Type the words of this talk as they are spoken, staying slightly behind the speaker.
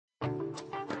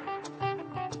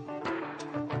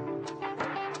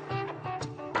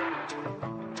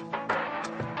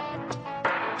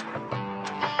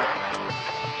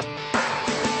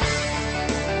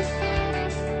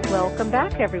Welcome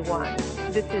back, everyone.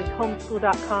 This is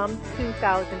Homeschool.com's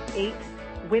 2008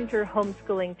 Winter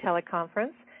Homeschooling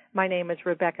Teleconference. My name is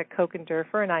Rebecca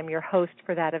Kokendorfer, and I'm your host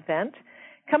for that event.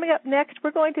 Coming up next, we're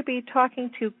going to be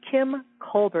talking to Kim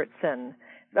Culbertson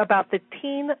about the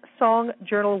Teen Song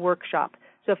Journal Workshop.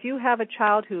 So if you have a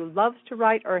child who loves to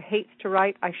write or hates to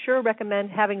write, I sure recommend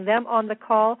having them on the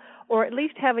call, or at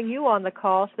least having you on the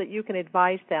call so that you can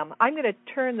advise them. I'm going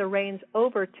to turn the reins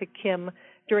over to Kim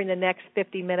during the next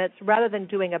 50 minutes rather than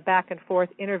doing a back-and-forth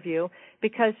interview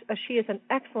because she is an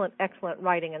excellent, excellent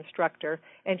writing instructor,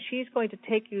 and she's going to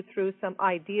take you through some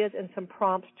ideas and some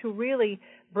prompts to really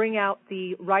bring out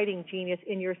the writing genius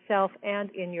in yourself and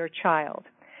in your child.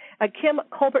 Kim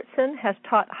Culbertson has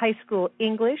taught high school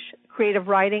English, creative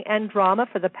writing, and drama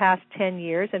for the past 10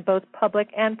 years in both public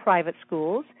and private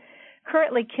schools.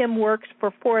 Currently, Kim works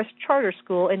for Forest Charter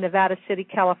School in Nevada City,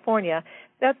 California.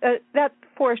 That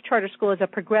Forest Charter School is a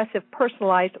progressive,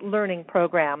 personalized learning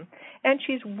program, and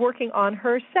she's working on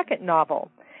her second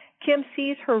novel. Kim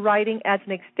sees her writing as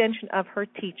an extension of her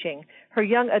teaching. Her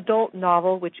young adult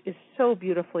novel, which is so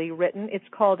beautifully written, it's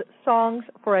called Songs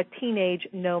for a Teenage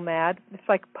Nomad. It's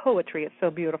like poetry. It's so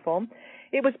beautiful.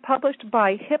 It was published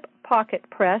by Hip Pocket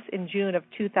Press in June of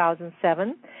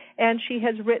 2007, and she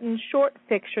has written short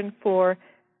fiction for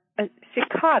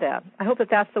Cicada. I hope that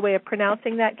that's the way of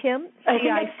pronouncing that, Kim. I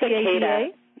think it's cicada.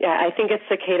 Yeah, I think it's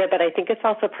cicada, but I think it's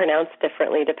also pronounced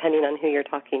differently depending on who you're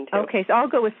talking to. Okay, so I'll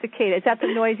go with cicada. Is that the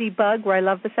noisy bug where I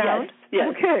love the sound?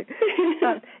 Yes. Okay.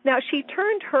 Now, she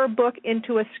turned her book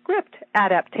into a script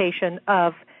adaptation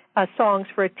of Songs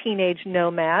for a Teenage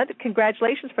Nomad.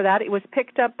 Congratulations for that. It was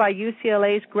picked up by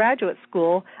UCLA's Graduate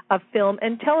School of Film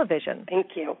and Television.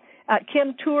 Thank you.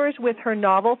 Kim tours with her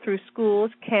novel through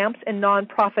schools, camps, and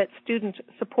nonprofit student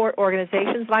support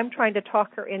organizations. I'm trying to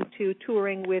talk her into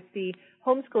touring with the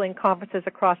homeschooling conferences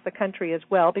across the country as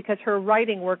well because her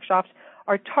writing workshops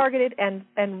are targeted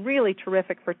and really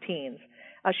terrific for teens.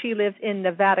 She lives in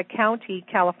Nevada County,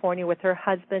 California, with her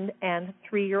husband and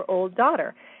 3-year-old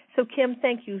daughter. So, Kim,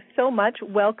 thank you so much.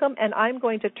 Welcome, and I'm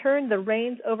going to turn the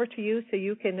reins over to you so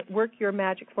you can work your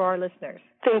magic for our listeners.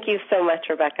 Thank you so much,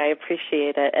 Rebecca. I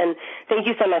appreciate it. And thank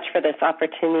you so much for this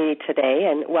opportunity today,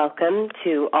 and welcome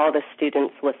to all the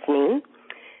students listening.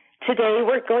 Today,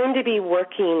 we're going to be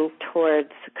working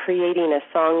towards creating a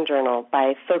song journal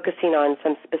by focusing on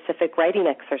some specific writing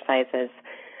exercises.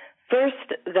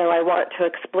 First, though, I want to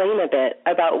explain a bit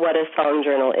about what a song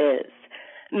journal is.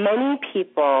 Many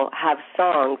people have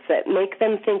songs that make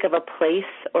them think of a place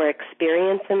or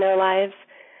experience in their lives.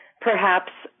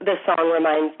 Perhaps the song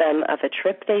reminds them of a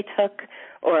trip they took,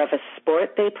 or of a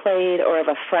sport they played, or of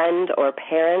a friend or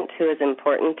parent who is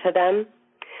important to them.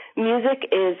 Music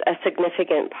is a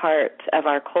significant part of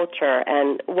our culture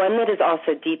and one that is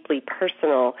also deeply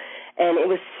personal, and it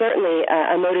was certainly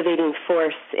a motivating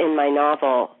force in my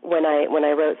novel when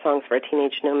I wrote Songs for a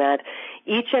Teenage Nomad.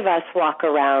 Each of us walk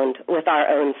around with our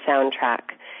own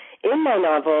soundtrack. In my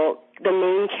novel, the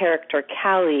main character,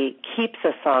 Callie, keeps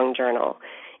a song journal.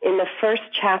 In the first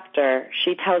chapter,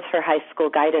 she tells her high school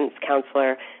guidance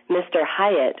counselor, Mr.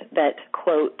 Hyatt, that,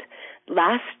 quote,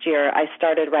 "Last year I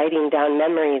started writing down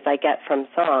memories I get from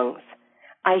songs.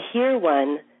 I hear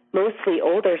one, mostly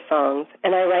older songs,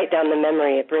 and I write down the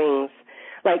memory it brings,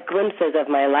 like glimpses of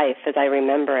my life as I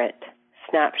remember it,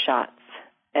 snapshots,"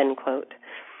 end quote.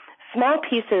 Small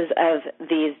pieces of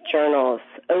these journals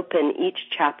open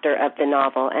each chapter of the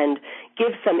novel and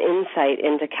give some insight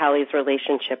into Callie's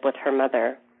relationship with her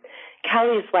mother.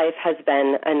 Callie's life has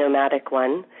been a nomadic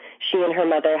one. She and her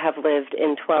mother have lived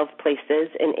in 12 places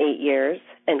in 8 years,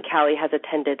 and Callie has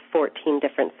attended 14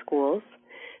 different schools.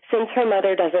 Since her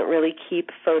mother doesn't really keep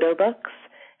photo books,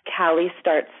 Callie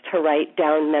starts to write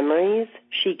down memories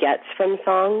she gets from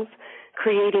songs,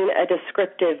 creating a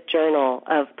descriptive journal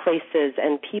of places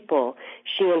and people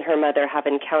she and her mother have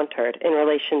encountered in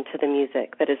relation to the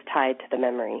music that is tied to the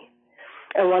memory.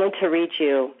 I wanted to read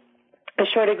you a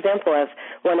short example of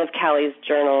one of Callie's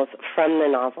journals from the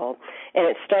novel, and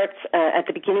it starts at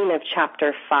the beginning of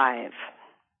chapter 5.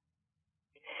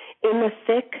 In the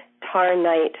thick, tar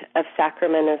night of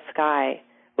Sacramento sky,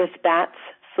 with bats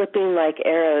slipping like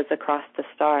arrows across the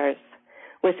stars,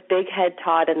 with Big Head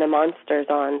Todd and the Monsters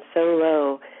on so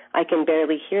low I can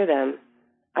barely hear them,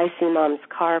 I see Mom's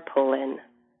car pull in.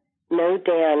 No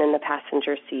Dan in the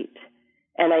passenger seat,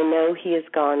 and I know he is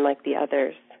gone like the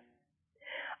others.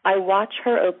 I watch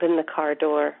her open the car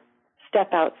door,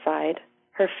 step outside,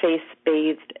 her face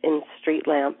bathed in street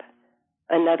lamp.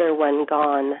 Another one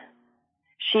gone.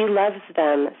 She loves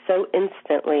them so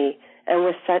instantly and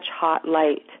with such hot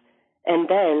light, and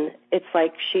then it's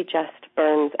like she just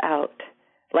burns out,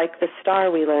 like the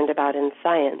star we learned about in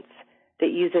science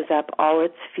that uses up all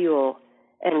its fuel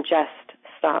and just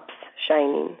stops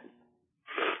shining.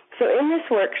 So in this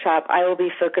workshop, I will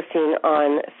be focusing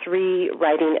on 3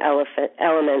 writing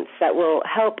elements that will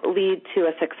help lead to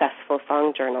a successful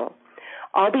song journal.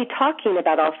 I'll be talking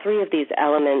about all 3 of these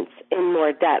elements in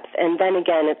more depth, and then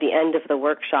again at the end of the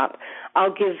workshop,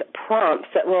 I'll give prompts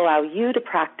that will allow you to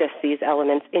practice these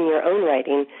elements in your own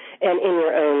writing and in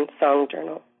your own song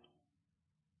journal.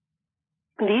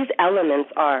 These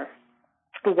elements are: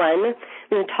 1, I'm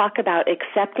going to talk about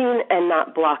accepting and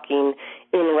not blocking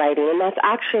in writing, and that's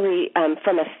actually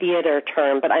from a theater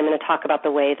term, but I'm going to talk about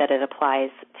the way that it applies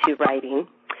to writing.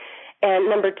 And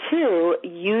number 2,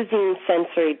 using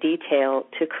sensory detail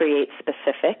to create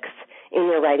specifics in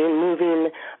your writing,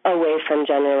 moving away from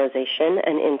generalization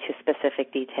and into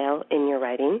specific detail in your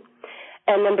writing.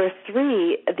 And number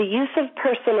 3, the use of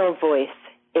personal voice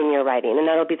in your writing, and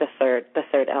that'll be the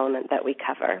third element that we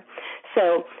cover.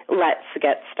 So let's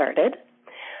get started.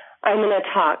 I'm going to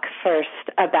talk first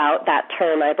about that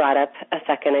term I brought up a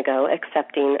second ago,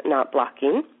 accepting, not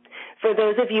blocking. For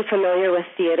those of you familiar with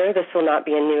theater, this will not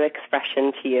be a new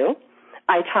expression to you.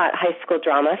 I taught high school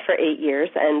drama for 8 years,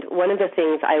 and one of the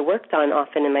things I worked on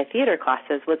often in my theater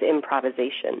classes was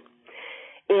improvisation.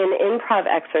 In improv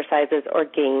exercises or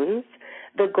games,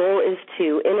 the goal is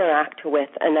to interact with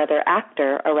another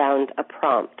actor around a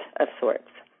prompt of sorts.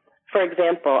 For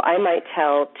example, I might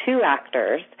tell 2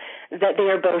 actors that they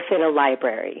are both in a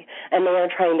library and they are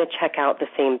trying to check out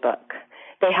the same book.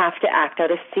 They have to act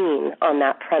out a scene on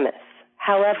that premise.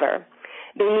 However,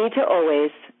 they need to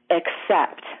always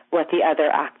accept what the other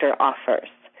actor offers.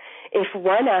 If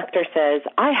one actor says,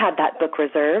 I had that book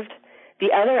reserved,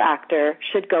 the other actor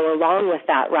should go along with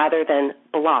that rather than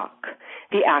block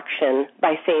the action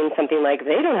by saying something like,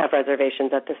 they don't have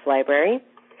reservations at this library.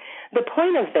 The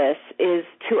point of this is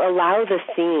to allow the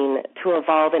scene to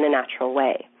evolve in a natural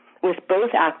way, with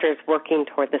both actors working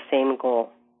toward the same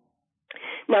goal.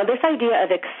 Now, this idea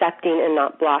of accepting and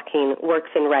not blocking works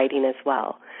in writing as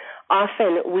well.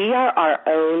 Often, we are our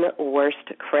own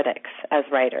worst critics as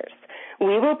writers.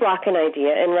 We will block an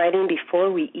idea in writing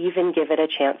before we even give it a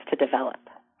chance to develop.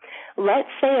 Let's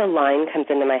say a line comes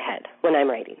into my head when I'm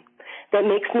writing that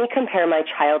makes me compare my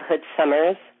childhood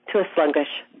summers to a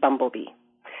sluggish bumblebee.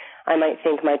 I might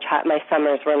think my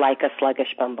summers were like a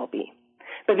sluggish bumblebee.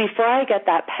 But before I get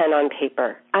that pen on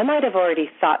paper, I might have already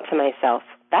thought to myself,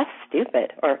 that's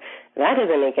stupid, or that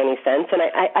doesn't make any sense, and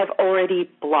I've already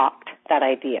blocked that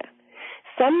idea.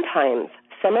 Sometimes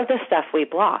some of the stuff we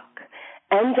block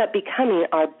ends up becoming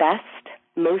our best,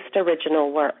 most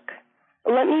original work.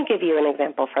 Let me give you an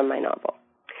example from my novel.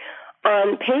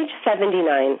 On page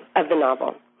 79 of the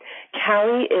novel,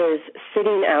 Callie is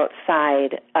sitting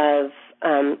outside of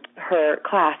her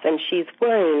class, and she's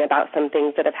worrying about some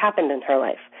things that have happened in her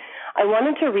life. I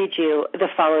wanted to read you the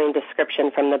following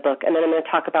description from the book, and then I'm going to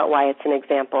talk about why it's an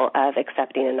example of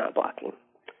accepting and not blocking.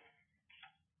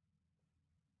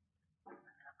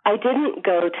 I didn't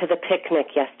go to the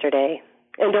picnic yesterday,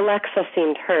 and Alexa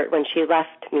seemed hurt when she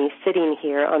left me sitting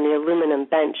here on the aluminum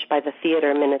bench by the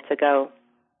theater minutes ago.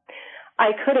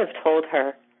 I could have told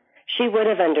her. She would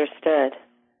have understood.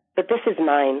 But this is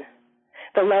mine.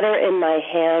 The letter in my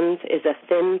hands is a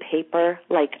thin paper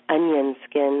like onion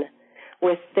skin,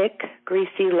 with thick,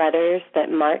 greasy letters that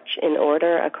march in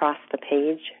order across the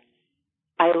page.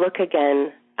 I look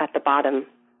again at the bottom.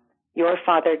 Your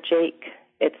father, Jake,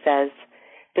 it says,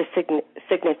 the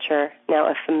signature, now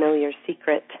a familiar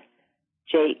secret.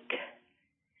 Jake.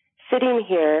 Sitting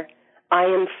here, I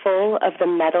am full of the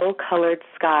metal-colored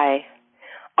sky.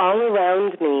 All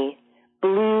around me,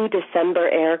 blue December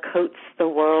air coats the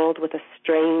world with a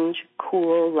strange,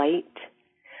 cool light.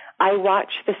 I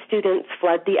watch the students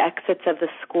flood the exits of the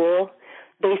school.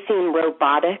 They seem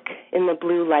robotic in the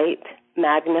blue light,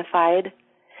 magnified.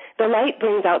 The light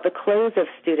brings out the clothes of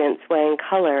students wearing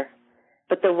color,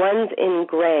 but the ones in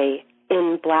gray,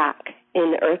 in black,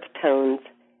 in earth tones,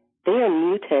 they are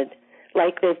muted,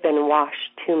 like they've been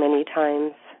washed too many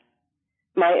times.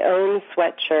 My own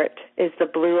sweatshirt is the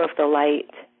blue of the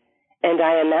light, and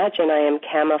I imagine I am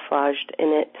camouflaged in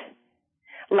it.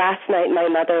 Last night, my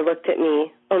mother looked at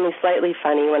me, only slightly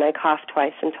funny, when I coughed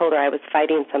twice and told her I was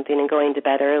fighting something and going to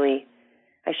bed early.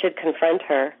 I should confront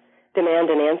her, demand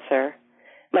an answer.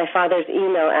 My father's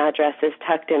email address is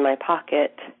tucked in my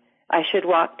pocket. I should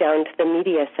walk down to the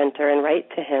media center and write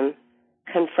to him,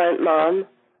 confront Mom,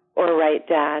 or write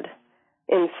Dad.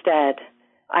 Instead,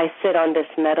 I sit on this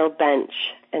metal bench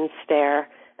and stare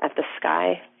at the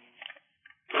sky.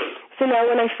 So now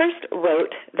when I first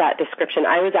wrote that description,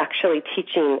 I was actually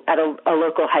teaching at a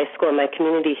local high school in my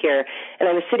community here, and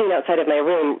I was sitting outside of my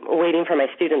room waiting for my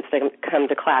students to come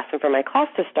to class and for my class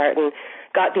to start, and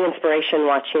got the inspiration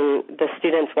watching the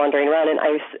students wandering around, and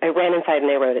I ran inside and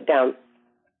I wrote it down.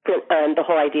 The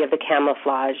whole idea of the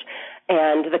camouflage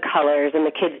and the colors and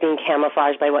the kids being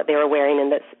camouflaged by what they were wearing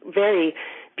and this very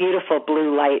beautiful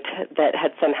blue light that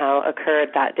had somehow occurred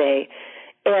that day.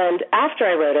 And after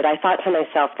I wrote it, I thought to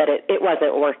myself that it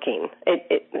wasn't working.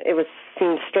 It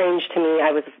seemed strange to me.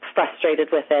 I was frustrated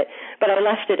with it, but I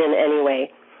left it in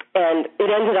anyway. And it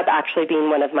ended up actually being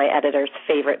one of my editor's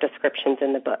favorite descriptions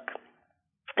in the book.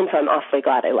 And so I'm awfully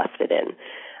glad I left it in.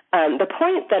 The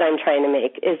point that I'm trying to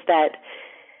make is that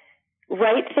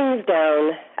write things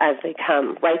down as they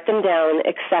come. Write them down,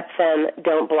 accept them,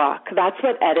 don't block. That's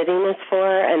what editing is for,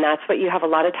 and that's what you have a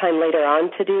lot of time later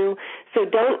on to do. So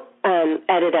don't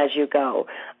edit as you go.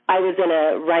 I was in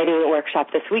a writing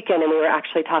workshop this weekend, and we were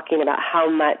actually talking about how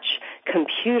much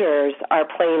computers are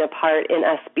playing a part in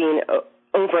us being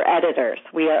over-editors.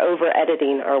 We are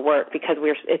over-editing our work because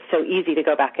it's so easy to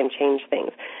go back and change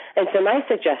things. And so my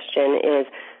suggestion is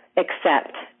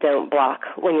accept, don't block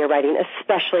when you're writing,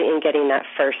 especially in getting that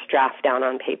first draft down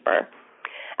on paper.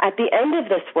 At the end of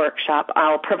this workshop,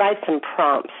 I'll provide some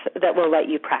prompts that will let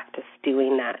you practice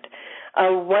doing that.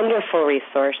 A wonderful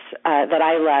resource that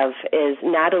I love is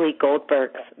Natalie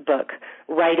Goldberg's book,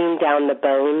 Writing Down the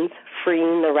Bones,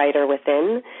 Freeing the Writer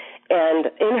Within. And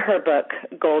in her book,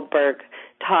 Goldberg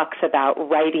talks about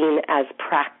writing as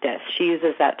practice. She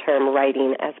uses that term,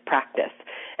 writing as practice,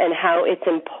 and how it's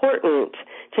important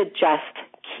to just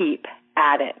keep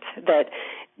at it. That,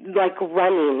 like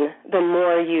running, the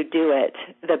more you do it,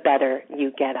 the better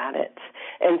you get at it.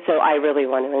 And so I really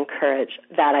want to encourage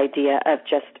that idea of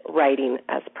just writing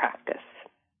as practice.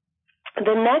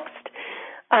 The next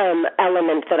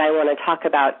element that I want to talk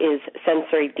about is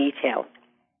sensory detail.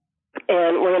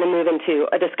 And we're going to move into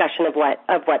a discussion of what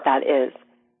that is.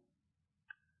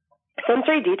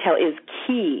 Sensory detail is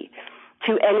key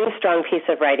to any strong piece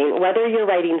of writing, whether you're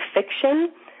writing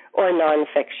fiction or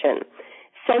nonfiction.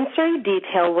 Sensory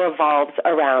detail revolves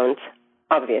around,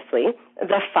 obviously,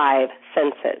 the 5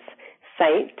 senses: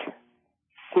 sight,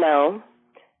 smell,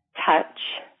 touch,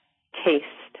 taste,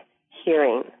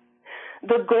 hearing.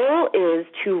 The goal is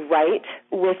to write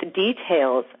with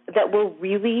details that will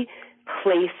really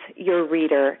place your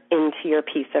reader into your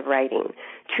piece of writing,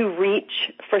 to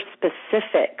reach for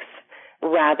specifics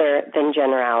rather than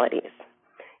generalities.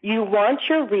 You want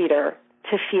your reader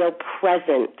to feel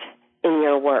present in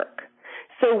your work.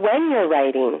 So when you're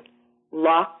writing,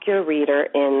 lock your reader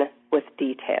in with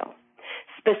detail.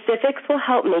 Specifics will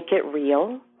help make it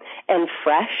real and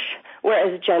fresh,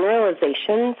 whereas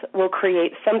generalizations will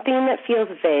create something that feels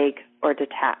vague or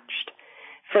detached.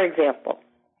 For example,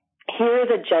 here is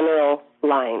a general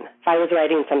line. If I was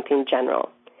writing something general,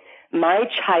 my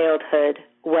childhood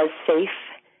was safe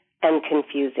and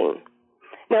confusing.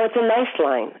 Now, it's a nice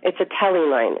line. It's a telling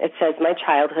line. It says, my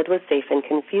childhood was safe and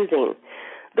confusing.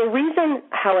 The reason,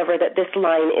 however, that this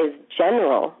line is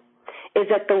general is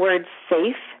that the words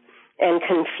safe and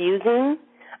confusing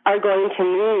are going to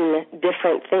mean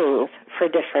different things for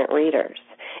different readers.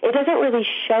 It doesn't really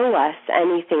show us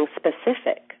anything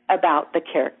specific about the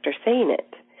character saying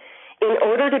it. In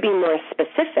order to be more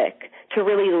specific, to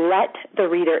really let the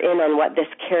reader in on what this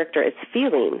character is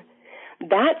feeling,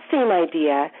 that same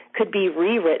idea could be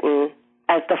rewritten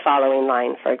as the following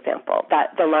line, for example.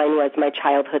 That the line was, my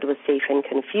childhood was safe and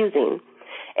confusing.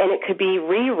 And it could be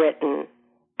rewritten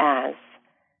as,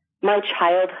 my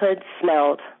childhood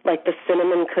smelled like the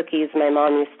cinnamon cookies my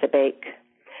mom used to bake.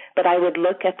 But I would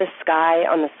look at the sky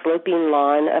on the sloping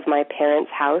lawn of my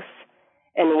parents' house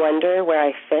and wonder where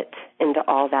I fit into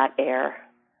all that air.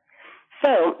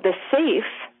 So the safe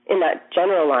in that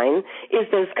general line is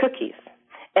those cookies.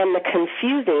 And the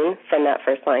confusing from that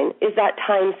first line is that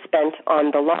time spent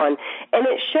on the lawn. And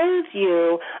it shows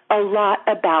you a lot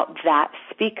about that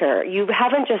speaker. You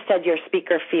haven't just said your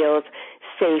speaker feels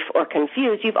safe or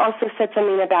confused. You've also said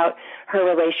something about her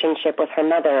relationship with her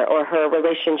mother or her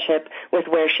relationship with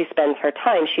where she spends her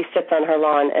time. She sits on her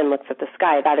lawn and looks at the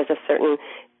sky. That is a certain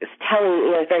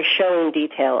telling, very showing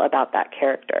detail about that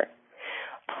character.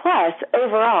 Plus,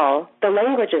 overall, the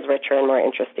language is richer and more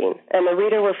interesting, and the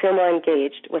reader will feel more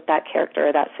engaged with that character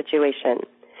or that situation.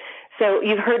 So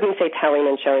you've heard me say telling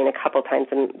and showing a couple times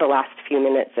in the last few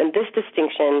minutes, and this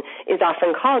distinction is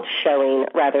often called showing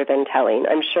rather than telling.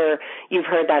 I'm sure you've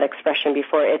heard that expression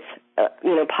before. It's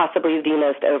possibly the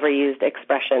most overused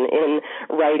expression in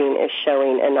writing is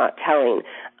showing and not telling.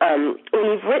 When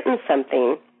you've written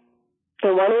something, I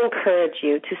want to encourage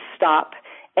you to stop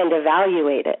and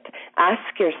evaluate it.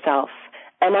 Ask yourself,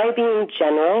 am I being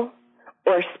general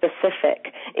or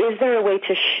specific? Is there a way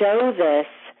to show this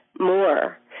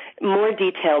more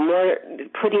detail, more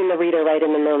putting the reader right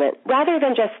in the moment, rather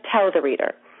than just tell the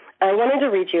reader? I wanted to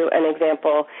read you an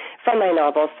example from my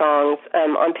novel, Songs.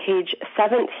 On page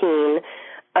 17,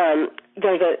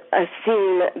 there's a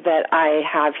scene that I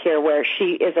have here where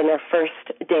she is in her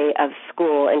first day of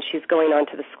school, and she's going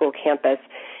onto the school campus.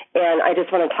 And I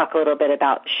just want to talk a little bit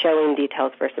about showing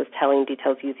details versus telling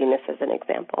details, using this as an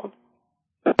example.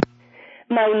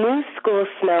 My new school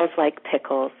smells like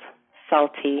pickles,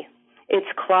 salty. It's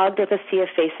clogged with a sea of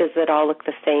faces that all look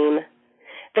the same.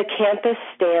 The campus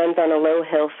stands on a low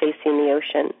hill facing the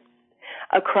ocean.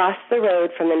 Across the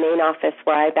road from the main office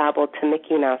where I babbled to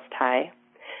Mickey Mouse tie,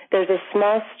 there's a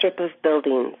small strip of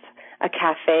buildings, a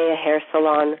cafe, a hair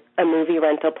salon, a movie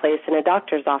rental place, and a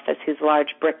doctor's office whose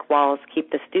large brick walls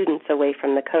keep the students away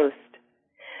from the coast.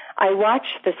 I watch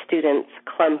the students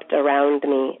clumped around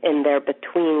me in their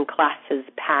between classes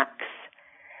packs.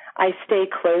 I stay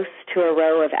close to a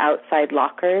row of outside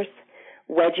lockers,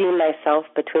 wedging myself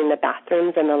between the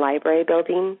bathrooms and the library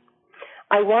building.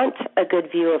 I want a good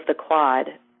view of the quad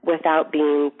without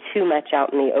being too much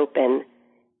out in the open.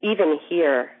 Even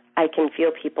here, I can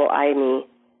feel people eye me,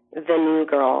 the new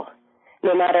girl.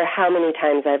 No matter how many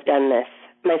times I've done this,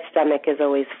 my stomach is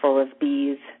always full of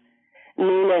bees.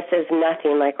 Newness is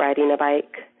nothing like riding a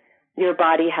bike. Your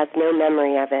body has no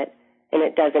memory of it, and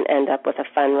it doesn't end up with a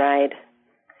fun ride.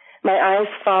 My eyes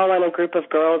fall on a group of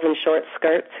girls in short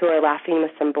skirts who are laughing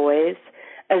with some boys.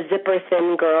 A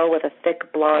zipper-thin girl with a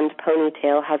thick blonde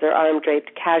ponytail has her arm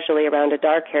draped casually around a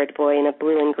dark-haired boy in a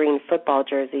blue and green football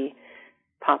jersey.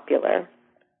 Popular.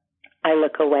 I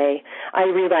look away. I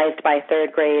realized by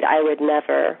third grade I would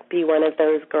never be one of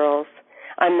those girls.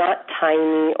 I'm not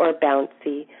tiny or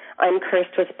bouncy. I'm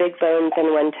cursed with big bones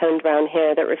and one-toned brown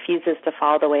hair that refuses to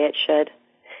fall the way it should.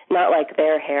 Not like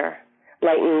their hair,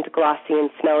 lightened, glossy, and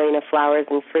smelling of flowers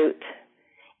and fruit.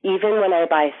 Even when I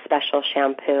buy special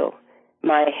shampoo,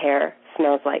 my hair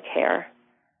smells like hair.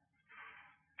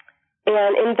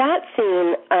 And in that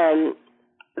scene,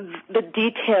 the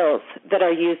details that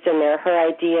are used in there, her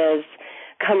ideas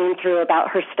coming through about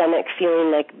her stomach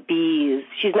feeling like bees.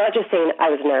 She's not just saying, I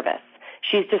was nervous.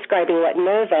 She's describing what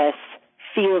nervous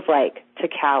feels like to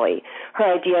Callie.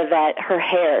 Her idea that her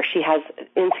hair, she has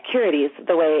insecurities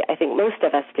the way I think most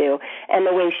of us do, and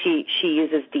the way she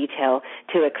uses detail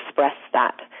to express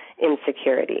that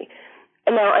insecurity.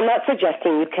 Now, I'm not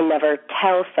suggesting you can never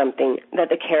tell something that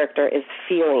the character is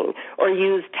feeling or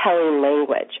use telling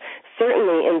language.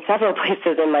 Certainly, in several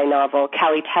places in my novel,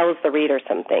 Callie tells the reader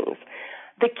some things.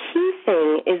 The key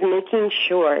thing is making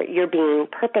sure you're being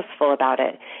purposeful about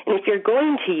it. And if you're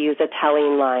going to use a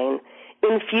telling line,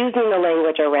 infusing the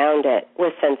language around it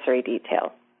with sensory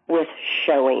detail, with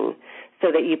showing,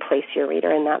 so that you place your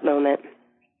reader in that moment.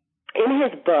 In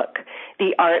his book,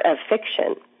 The Art of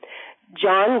Fiction,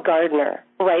 John Gardner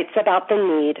writes about the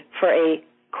need for a,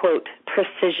 quote,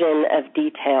 precision of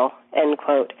detail, end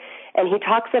quote. And he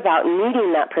talks about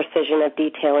needing that precision of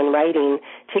detail in writing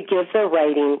to give the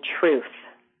writing truth.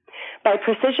 By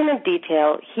precision of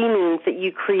detail, he means that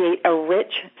you create a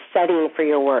rich setting for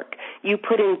your work. You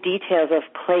put in details of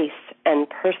place and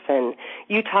person.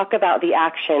 You talk about the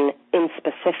action in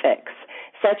specifics.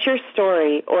 Set your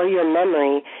story or your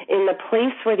memory in the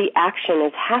place where the action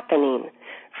is happening.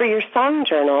 For your song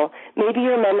journal, maybe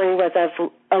your memory was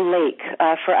of a lake.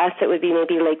 For us, it would be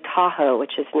maybe Lake Tahoe,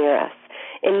 which is near us.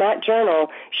 In that journal,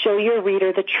 show your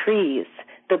reader the trees,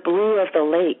 the blue of the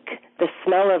lake, the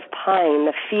smell of pine,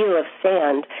 the feel of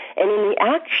sand, and in the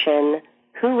action,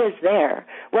 who was there?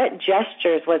 What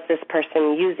gestures was this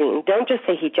person using? Don't just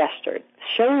say he gestured.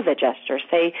 Show the gesture.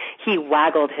 Say he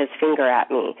waggled his finger at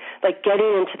me. Like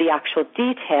getting into the actual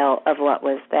detail of what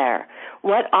was there.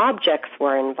 What objects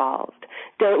were involved?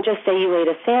 Don't just say you ate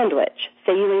a sandwich.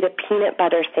 Say you ate a peanut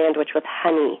butter sandwich with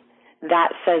honey. That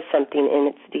says something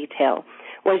in its detail.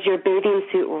 Was your bathing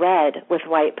suit red with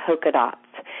white polka dots?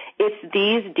 It's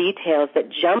these details that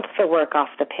jump the work off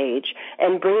the page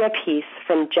and bring a piece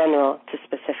from general to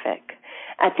specific.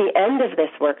 At the end of this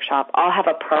workshop, I'll have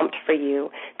a prompt for you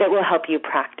that will help you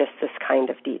practice this kind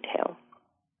of detail.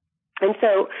 And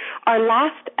so our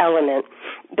last element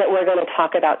that we're going to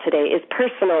talk about today is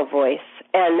personal voice.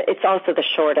 And it's also the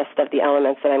shortest of the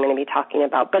elements that I'm going to be talking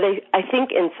about. But I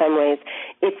think in some ways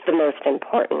it's the most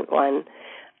important one.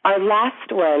 Our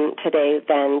last one today,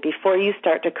 then, before you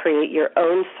start to create your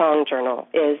own song journal,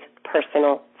 is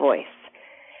personal voice.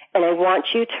 And I want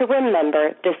you to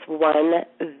remember this one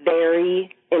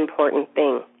very important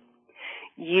thing.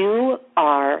 You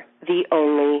are the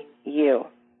only you.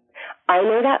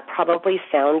 probably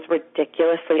sounds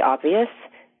ridiculously obvious,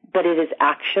 but it is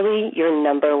actually your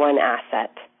number one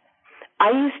asset. I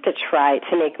used to try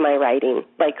to make my writing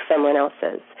like someone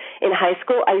else's. In high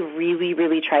school, I really,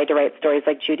 really tried to write stories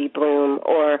like Judy Blume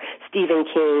or Stephen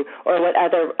King or what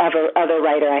other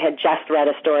writer I had just read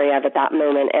a story of at that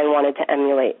moment and wanted to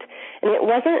emulate. And it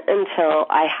wasn't until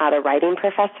I had a writing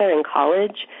professor in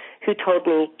college who told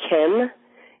me, Kim,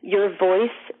 your voice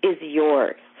is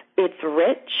yours. It's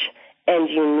rich and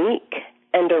unique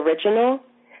and original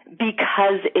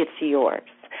because it's yours.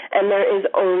 And there is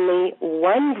only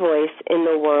one voice in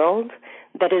the world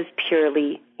that is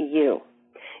purely you.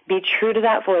 Be true to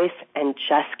that voice and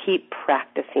just keep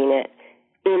practicing it.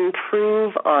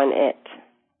 Improve on it.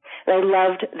 And I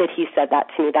loved that he said that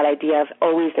to me, that idea of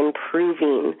always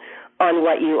improving on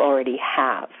what you already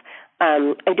have.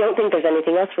 I don't think there's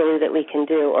anything else really that we can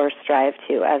do or strive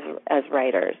to as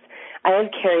writers. I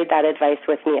have carried that advice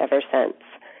with me ever since.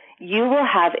 You will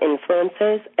have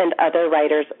influences and other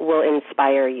writers will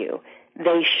inspire you.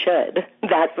 They should.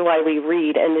 That's why we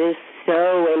read, and it is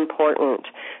so important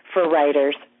for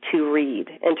writers to read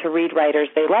and to read writers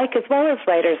they like as well as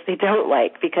writers they don't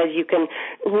like, because you can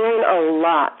learn a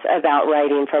lot about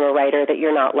writing from a writer that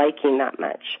you're not liking that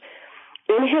much.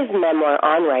 In his memoir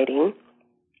on writing,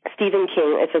 Stephen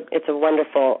King, it's a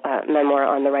wonderful memoir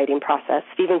on the writing process.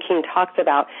 Stephen King talks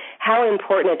about how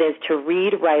important it is to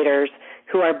read writers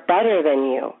who are better than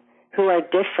you, who are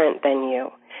different than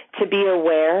you, to be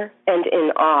aware and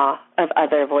in awe of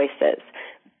other voices.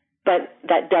 But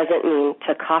that doesn't mean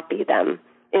to copy them.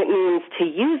 It means to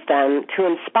use them to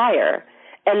inspire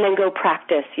and then go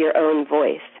practice your own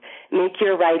voice. Make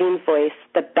your writing voice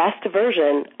the best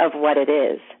version of what it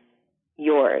is,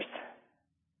 yours.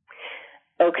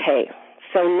 Okay,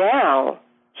 so now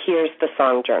here's the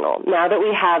song journal. Now that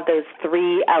we have those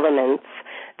three elements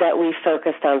that we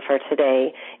focused on for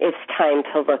today, it's time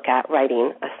to look at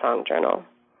writing a song journal.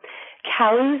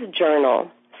 Callie's journal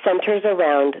centers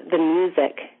around the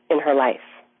music in her life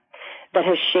that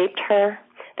has shaped her,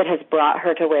 that has brought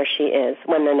her to where she is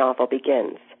when the novel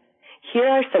begins. Here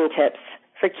are some tips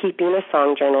for keeping a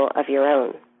song journal of your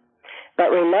own.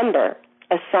 But remember,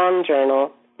 a song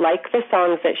journal, like the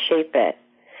songs that shape it,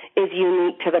 is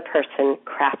unique to the person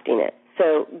crafting it.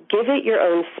 So give it your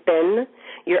own spin,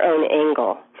 your own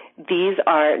angle. These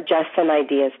are just some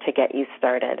ideas to get you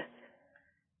started.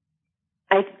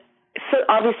 So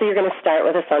obviously you're going to start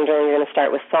with a song journal, you're going to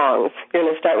start with songs. You're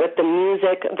going to start with the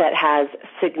music that has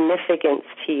significance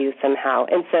to you somehow.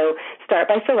 And so start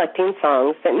by selecting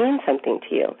songs that mean something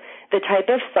to you, the type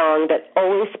of song that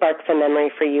always sparks a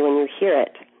memory for you when you hear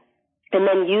it. And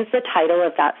then use the title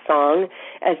of that song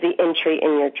as the entry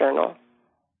in your journal.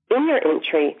 In your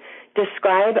entry,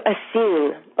 describe a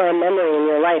scene or a memory in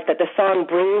your life that the song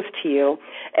brings to you,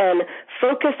 and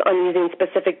focus on using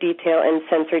specific detail and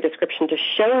sensory description to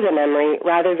show the memory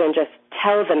rather than just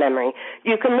tell the memory.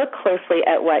 You can look closely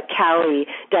at what Callie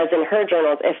does in her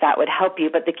journals if that would help you,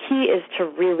 but the key is to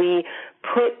really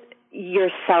put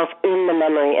yourself in the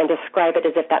memory and describe it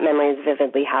as if that memory is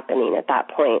vividly happening at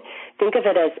that point. Think of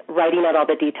it as writing out all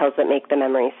the details that make the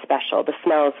memory special, the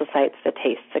smells, the sights, the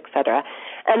tastes, etc.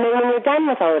 And then when you're done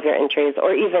with all of your entries,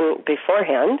 or even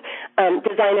beforehand,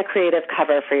 design a creative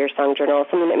cover for your song journal,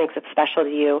 something that makes it special to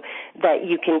you that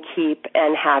you can keep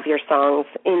and have your songs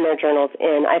in their journals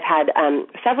in. I've had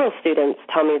several students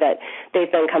tell me that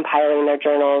they've been compiling their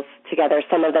journals together.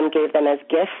 Some of them gave them as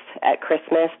gifts at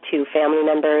Christmas to family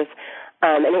members.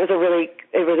 And it was a really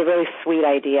sweet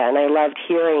idea, and I loved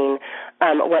hearing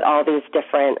what all these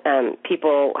different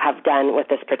people have done with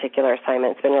this particular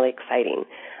assignment. It's been really exciting.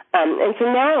 And so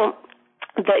now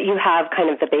that you have kind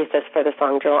of the basis for the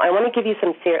song journal, I want to give you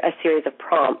a series of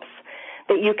prompts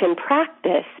that you can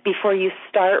practice before you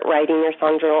start writing your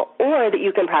song journal, or that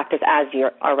you can practice as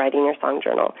you are writing your song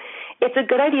journal. It's a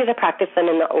good idea to practice them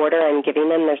in the order I'm giving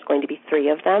them. There's going to be 3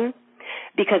 of them,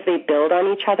 because they build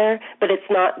on each other, but it's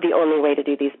not the only way to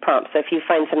do these prompts. So if you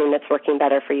find something that's working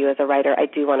better for you as a writer, I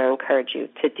do want to encourage you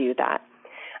to do that.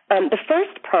 The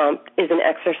first prompt is an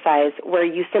exercise where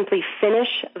you simply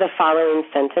finish the following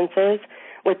sentences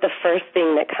with the first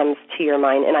thing that comes to your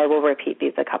mind, and I will repeat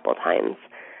these a couple times.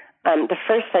 The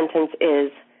first sentence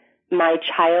is, my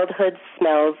childhood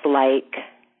smells like... ...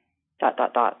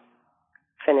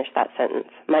 Finish that sentence.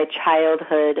 My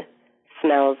childhood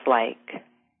smells like...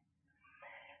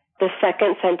 The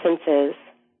second sentence is,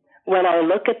 when I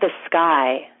look at the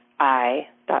sky, I... ...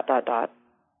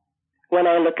 When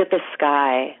I look at the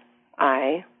sky,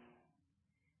 I...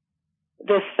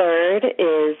 The third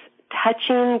is,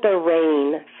 touching the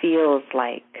rain feels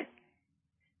like.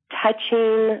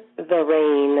 Touching the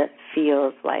rain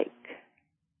feels like.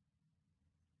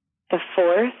 The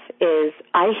fourth is,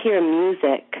 I hear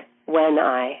music when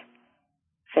I.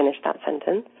 Finish that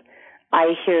sentence.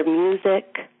 I hear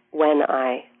music when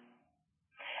I.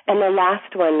 And the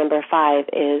last one, number 5,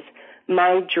 is,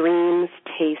 my dreams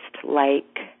taste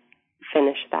like.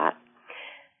 Finish that.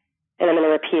 And I'm going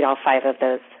to repeat all 5 of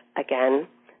those again.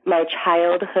 My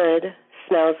childhood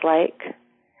smells like.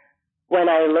 When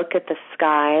I look at the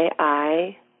sky,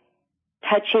 I.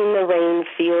 Touching the rain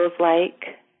feels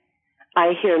like.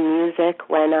 I hear music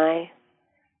when I.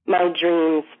 My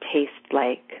dreams taste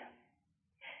like.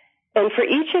 And for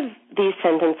each of these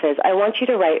sentences, I want you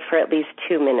to write for at least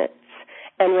 2 minutes.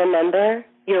 And remember,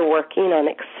 you're working on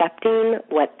accepting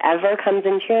whatever comes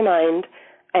into your mind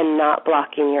and not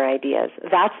blocking your ideas.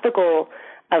 That's the goal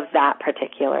of that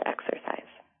particular exercise.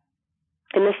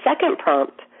 In the second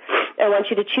prompt, I want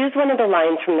you to choose one of the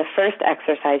lines from the first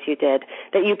exercise you did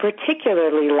that you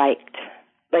particularly liked,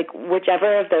 like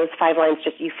whichever of those 5 lines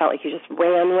you felt like you just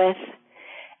ran with,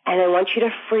 and I want you to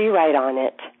free write on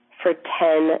it for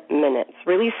 10 minutes.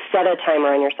 Really set a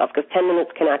timer on yourself, because 10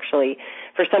 minutes can actually,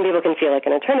 for some people, can feel like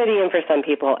an eternity, and for some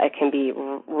people, it can be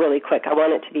really quick. I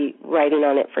want it to be writing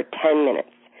on it for 10 minutes.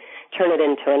 Turn it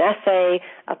into an essay,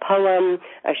 a poem,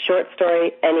 a short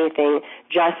story, anything.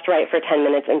 Just write for 10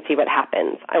 minutes and see what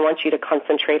happens. I want you to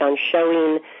concentrate on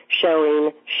showing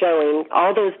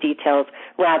all those details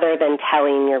rather than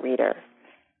telling your reader.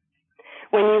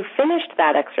 When you've finished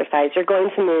that exercise, you're going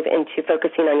to move into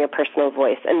focusing on your personal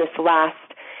voice. And this last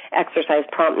exercise,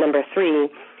 prompt number 3,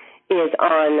 is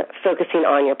on focusing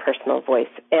on your personal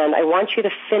voice. And I want you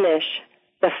to finish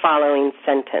the following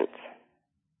sentence.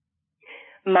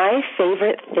 My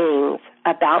favorite things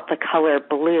about the color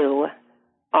blue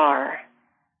are.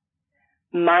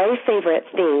 My favorite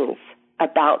things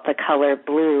about the color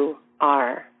blue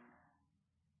are.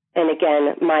 And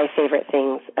again, my favorite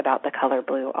things about the color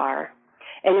blue are.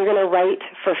 And you're going to write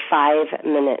for 5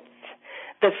 minutes.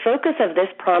 The focus of this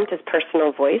prompt is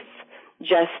personal voice.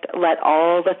 Just let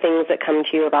all the things that come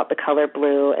to you about the color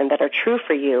blue and that are true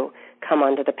for you come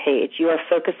onto the page. You are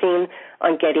focusing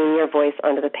on getting your voice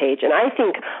onto the page. And I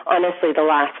think, honestly, the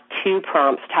last 2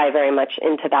 prompts tie very much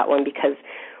into that one, because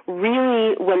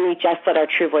really, when we just let our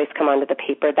true voice come onto the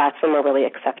paper, that's when we're really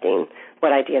accepting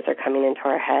what ideas are coming into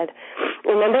our head.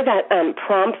 Remember that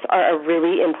prompts are a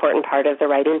really important part of the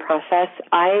writing process.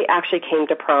 I actually came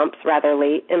to prompts rather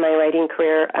late in my writing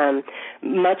career.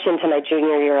 Much into my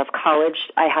junior year of college,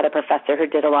 I had a professor who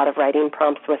did a lot of writing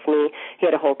prompts with me. He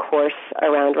had a whole course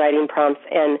around writing prompts,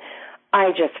 and I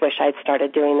just wish I'd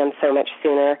started doing them so much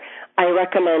sooner. I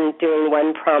recommend doing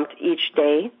 1 prompt each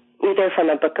day, either from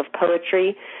a book of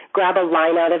poetry, grab a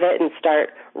line out of it and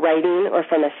start writing, or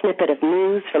from a snippet of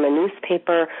news from a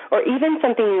newspaper, or even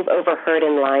something you've overheard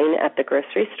in line at the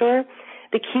grocery store.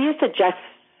 The key is to just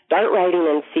start writing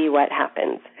and see what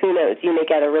happens. Who knows? You may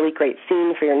get a really great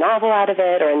scene for your novel out of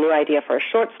it, or a new idea for a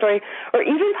short story, or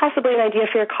even possibly an idea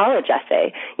for your college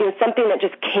essay. Something that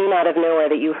just came out of nowhere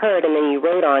that you heard and then you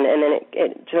wrote on, and then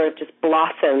it sort of just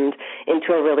blossomed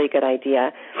into a really good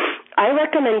idea. I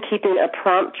recommend keeping a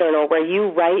prompt journal where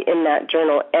you write in that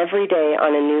journal every day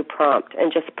on a new prompt,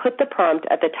 and just put the prompt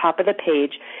at the top of the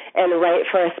page and write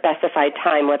for a specified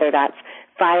time, whether that's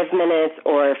 5 minutes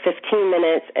or 15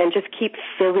 minutes, and just keep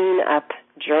filling up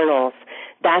journals.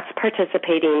 That's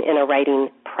participating in a writing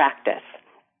practice.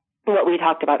 What we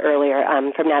talked about earlier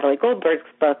from Natalie Goldberg's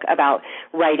book about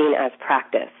writing as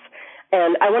practice.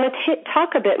 And I want to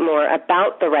talk a bit more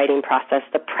about the writing process,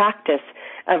 the practice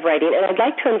of writing. And I'd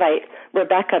like to invite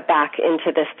Rebecca back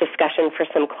into this discussion for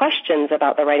some questions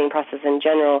about the writing process in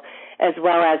general, as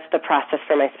well as the process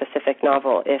for my specific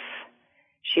novel, if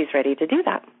she's ready to do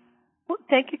that. Well,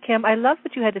 thank you, Kim. I love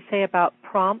what you had to say about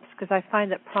prompts, because I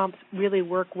find that prompts really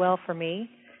work well for me.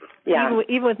 Yeah.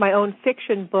 Even with my own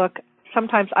fiction book,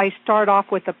 sometimes I start off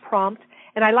with a prompt.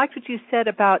 And I liked what you said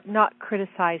about not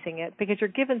criticizing it, because you're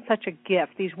given such a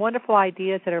gift, these wonderful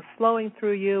ideas that are flowing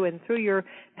through you and through your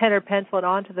pen or pencil and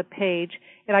onto the page.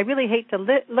 And I really hate to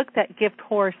look that gift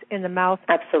horse in the mouth.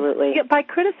 Absolutely. By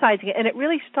criticizing it. And it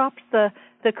really stops the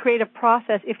creative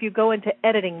process if you go into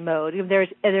editing mode.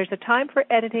 There's a time for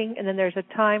editing, and then there's a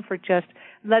time for just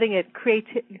letting it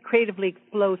creatively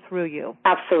flow through you.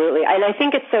 Absolutely. And I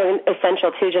think it's so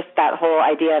essential, too, just that whole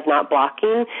idea of not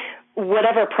blocking.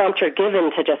 Whatever prompt you're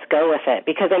given, to just go with it.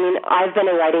 Because, I've been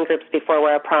in writing groups before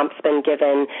where a prompt's been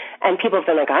given, and people have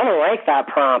been like, I don't like that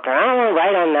prompt, or I don't want to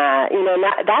write on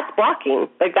that. That's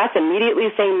blocking. That's immediately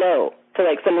saying no to,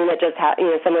 something that just,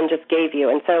 someone just gave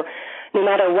you. And so, no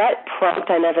matter what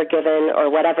prompt I'm ever given, or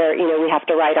whatever, we have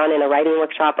to write on in a writing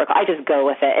workshop, I just go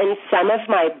with it. And some of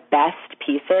my best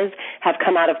pieces have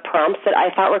come out of prompts that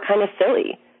I thought were kind of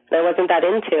silly. that I wasn't that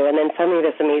into, and then suddenly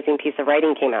this amazing piece of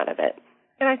writing came out of it.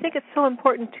 And I think it's so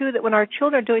important, too, that when our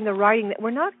children are doing the writing, that we're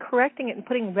not correcting it and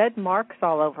putting red marks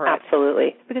all over it.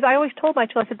 Absolutely. Because I always told my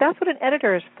children, I said, that's what an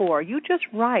editor is for. You just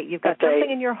write. You've got That's something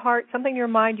right. in your heart, something in your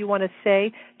mind you want to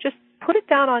say. Just put it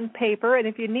down on paper, and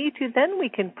if you need to, then we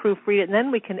can proofread it, and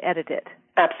then we can edit it.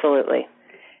 Absolutely.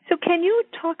 So can you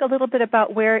talk a little bit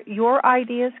about where your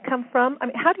ideas come from? I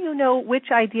mean, how do you know which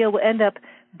idea will end up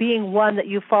being one that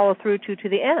you follow through to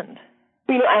the end?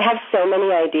 You know, I have so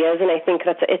many ideas, and I think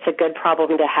it's a good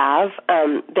problem to have.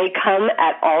 They come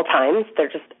at all times.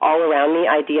 They're just all around me.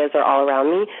 Ideas are all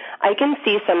around me. I can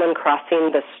see someone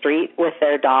crossing the street with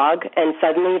their dog, and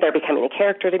suddenly they're becoming a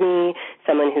character to me,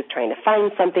 someone who's trying to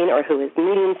find something or who is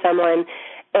meeting someone.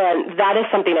 And that is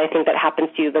something I think that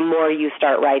happens to you the more you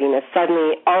start writing, is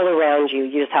suddenly all around you,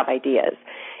 you just have ideas.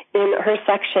 In her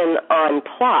section on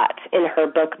plot, in her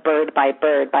book Bird by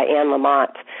Anne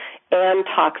Lamott, Anne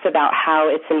talks about how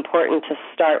it's important to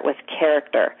start with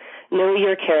character. Know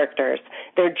your characters,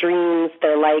 their dreams,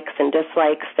 their likes and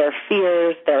dislikes, their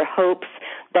fears, their hopes,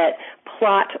 that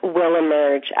plot will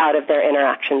emerge out of their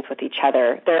interactions with each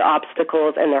other, their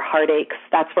obstacles and their heartaches.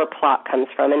 That's where plot comes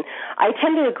from. And I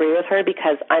tend to agree with her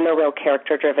because I'm a real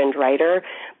character-driven writer,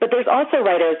 but there's also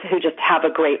writers who just have a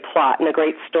great plot and a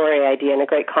great story idea and a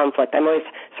great conflict. I'm always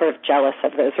sort of jealous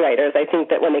of those writers. I think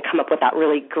that when they come up with that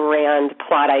really grand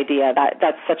plot idea,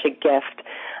 that's such a gift.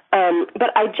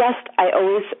 But I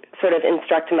always sort of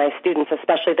instruct my students,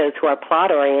 especially those who are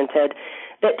plot-oriented,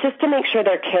 that just to make sure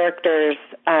their characters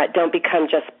don't become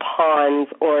just pawns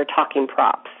or talking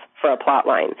props for a plot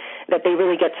line, that they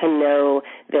really get to know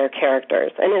their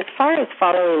characters. And as far as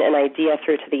following an idea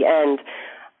through to the end,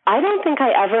 I don't think I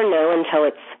ever know until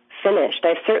it's finished.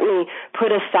 I've certainly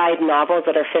put aside novels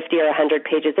that are 50 or 100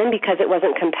 pages in because it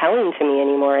wasn't compelling to me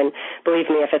anymore. And believe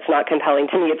me, if it's not compelling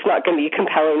to me, it's not going to be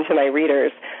compelling to my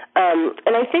readers.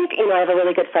 And I think, I have a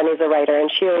really good friend who's a writer, and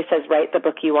she always says, write the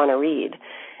book you want to read.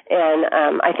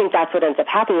 And I think that's what ends up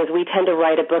happening is we tend to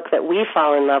write a book that we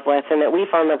fall in love with and that we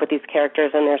fall in love with these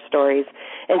characters and their stories.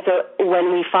 And so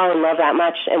when we fall in love that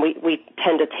much, and we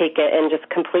tend to take it and just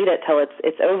complete it till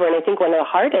it's over. And I think one of the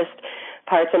hardest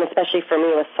parts, and especially for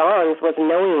me with songs, was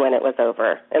knowing when it was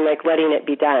over and letting it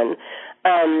be done.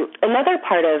 Another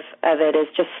part of it is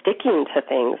just sticking to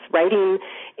things. Writing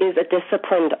is a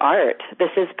disciplined art. This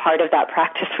is part of that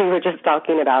practice we were just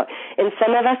talking about. And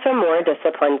some of us are more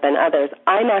disciplined than others.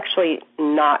 I'm actually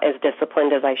not as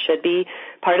disciplined as I should be.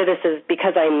 Part of this is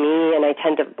because I'm me and I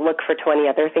tend to look for 20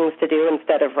 other things to do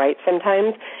instead of write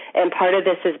sometimes. And part of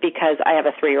this is because I have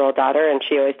a 3-year-old daughter and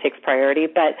she always takes priority.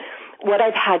 But what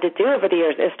I've had to do over the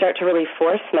years is start to really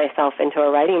force myself into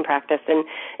a writing practice and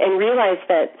realize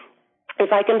that if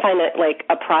I can find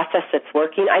a process that's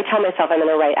working, I tell myself I'm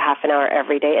going to write half an hour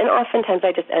every day, and oftentimes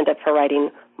I just end up writing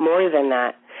more than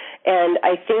that. And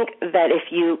I think that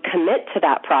if you commit to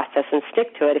that process and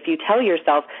stick to it, if you tell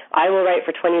yourself, I will write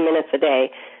for 20 minutes a day,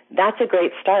 that's a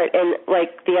great start. And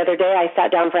the other day, I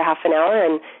sat down for half an hour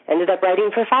and ended up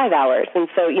writing for 5 hours. And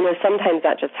so, sometimes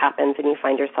that just happens and you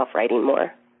find yourself writing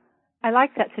more. I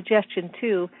like that suggestion,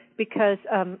 too, because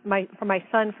for my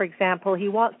son, for example, he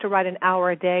wants to write an hour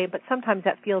a day, but sometimes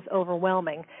that feels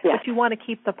overwhelming. Yes. But you want to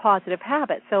keep the positive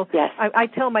habit. So yes. I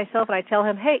tell myself and I tell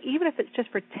him, hey, even if it's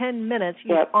just for 10 minutes,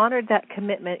 you've yep. honored that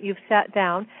commitment, you've sat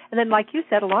down, and then like you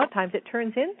said, a lot of times it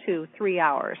turns into 3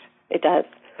 hours. It does.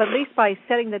 But at least by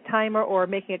setting the timer or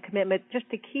making a commitment just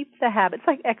to keep the habit, it's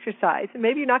like exercise.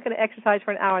 Maybe you're not going to exercise for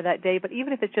an hour that day, but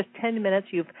even if it's just 10 minutes,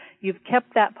 you've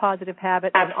kept that positive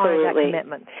habit and honored that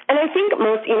commitment. And I think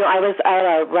I was at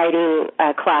a writing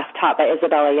class taught by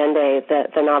Isabel Allende,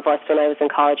 the novelist, when I was in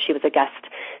college. She was a guest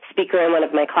speaker in one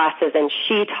of my classes, and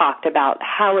she talked about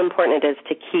how important it is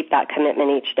to keep that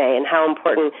commitment each day and how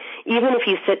important, even if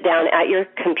you sit down at your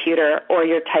computer or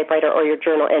your typewriter or your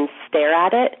journal and stare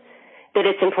at it, that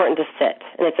it's important to sit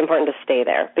and it's important to stay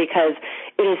there because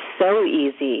it is so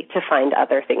easy to find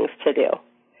other things to do.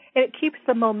 And it keeps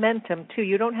the momentum, too.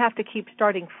 You don't have to keep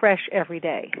starting fresh every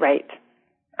day. Right.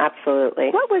 Absolutely.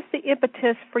 What was the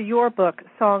impetus for your book,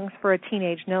 Songs for a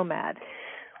Teenage Nomad?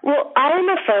 Well, I am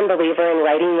a firm believer in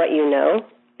writing what you know,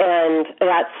 and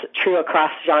that's true across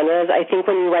genres. I think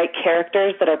when you write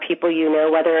characters that are people you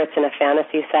know, whether it's in a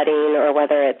fantasy setting or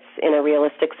whether it's in a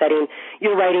realistic setting,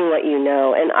 you're writing what you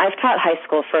know. And I've taught high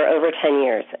school for over 10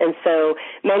 years, and so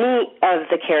many of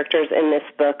the characters in this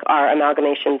book are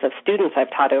amalgamations of students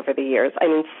I've taught over the years. I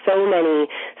mean, so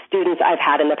many students I've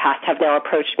had in the past have now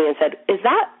approached me and said, is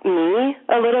that me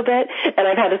a little bit? And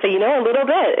I've had to say, a little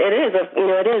bit. It is,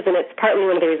 it is. And it's partly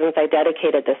one of the reasons I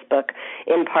dedicated this book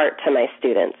in part to my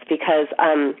students. students because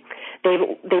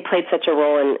they played such a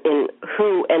role in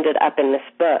who ended up in this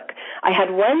book. I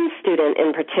had one student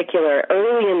in particular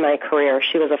early in my career.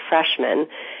 She was a freshman,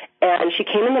 and she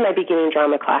came into my beginning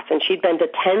drama class, and she'd been to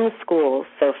 10 schools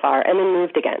so far and then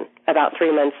moved again about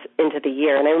 3 months into the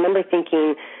year. And I remember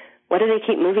thinking, what do they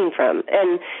keep moving from?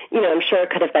 And, I'm sure it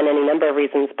could have been any number of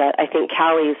reasons, but I think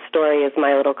Callie's story is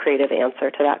my little creative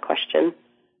answer to that question.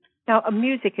 Now,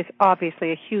 music is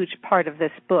obviously a huge part of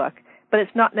this book, but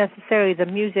it's not necessarily the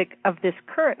music of this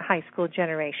current high school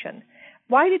generation.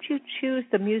 Why did you choose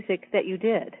the music that you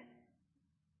did?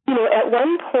 At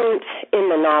one point in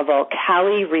the novel,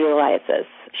 Callie realizes,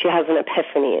 she has an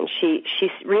epiphany, and she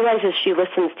realizes she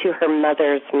listens to her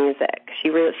mother's music. She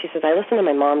says, I listen to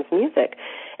my mom's music.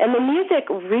 And the music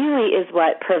really is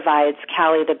what provides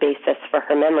Callie the basis for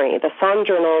her memory. The song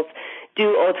journals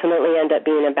do ultimately end up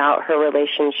being about her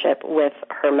relationship with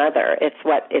her mother. It's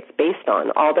what it's based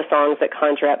on, all the songs that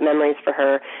conjure up memories for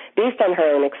her based on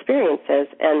her own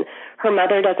experiences. And her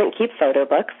mother doesn't keep photo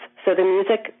books, so the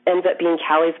music ends up being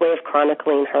Callie's way of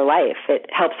chronicling her life. It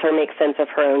helps her make sense of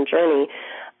her own journey.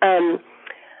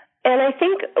 And I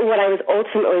think what I was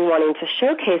ultimately wanting to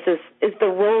showcase is the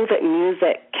role that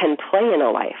music can play in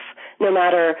a life, no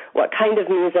matter what kind of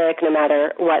music, no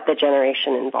matter what the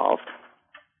generation involved.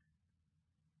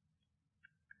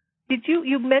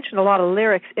 You mentioned a lot of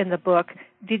lyrics in the book.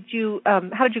 How did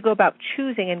you go about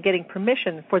choosing and getting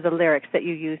permission for the lyrics that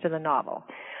you used in the novel?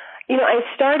 I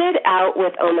started out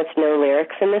with almost no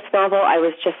lyrics in this novel. I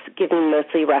was just giving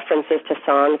mostly references to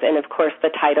songs and, of course, the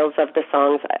titles of the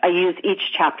songs. I use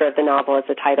each chapter of the novel as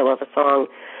the title of a song.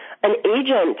 An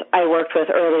agent I worked with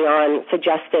early on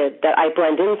suggested that I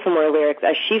blend in some more lyrics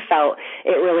as she felt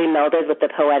it really melded with the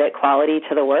poetic quality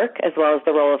to the work as well as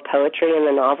the role of poetry in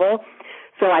the novel.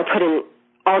 So I put in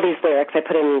all these lyrics. I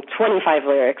put in 25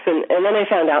 lyrics, and then I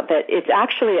found out that it's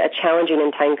actually a challenging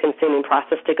and time-consuming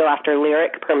process to go after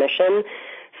lyric permission.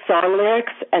 Song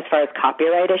lyrics, as far as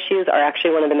copyright issues, are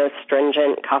actually one of the most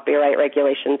stringent copyright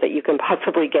regulations that you can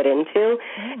possibly get into.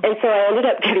 And so I ended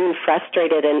up getting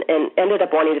frustrated and ended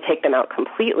up wanting to take them out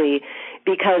completely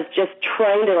because just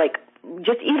trying to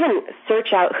just even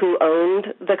search out who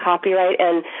owned the copyright.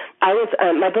 And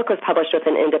my book was published with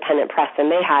an independent press,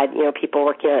 and they had, people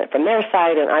working on it from their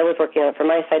side, and I was working on it from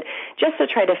my side, just to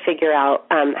try to figure out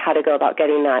how to go about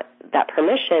getting that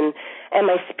permission. And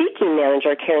my speaking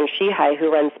manager, Karen Shihai,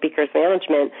 who runs Speakers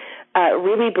Management,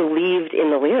 really believed in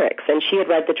the lyrics, and she had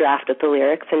read the draft of the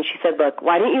lyrics, and she said, look,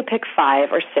 why don't you pick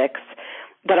 5 or 6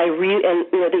 that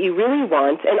that you really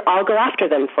want, and I'll go after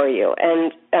them for you.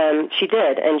 And she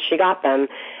did, and she got them.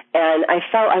 And I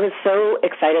was so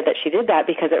excited that she did that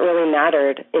because it really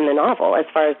mattered in the novel as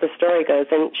far as the story goes.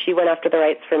 And she went after the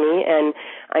rights for me, and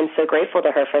I'm so grateful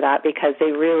to her for that because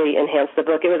they really enhanced the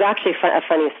book. It was actually a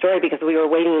funny story because we were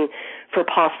waiting for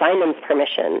Paul Simon's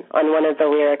permission on one of the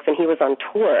lyrics, and he was on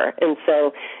tour. And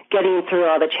so getting through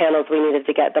all the channels we needed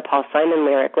to get the Paul Simon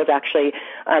lyric was actually,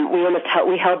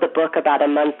 we held the book about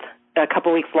a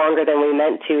couple weeks longer than we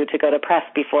meant to go to press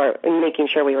before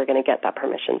making sure we were going to get that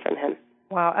permission from him.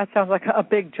 Wow, that sounds like a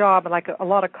big job and like a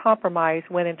lot of compromise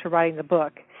went into writing the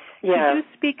book. Yeah. Could you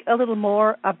speak a little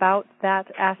more about that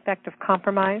aspect of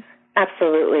compromise?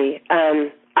 Absolutely.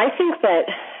 I think that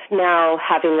now,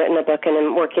 having written a book and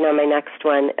I'm working on my next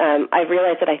one, I've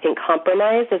realized that I think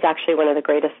compromise is actually one of the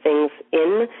greatest things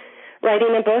in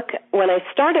writing a book. When I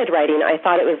started writing, I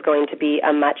thought it was going to be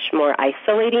a much more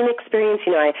isolating experience.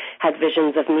 I had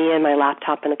visions of me and my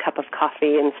laptop and a cup of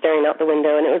coffee and staring out the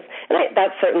window, and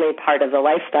that's certainly part of the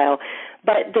lifestyle.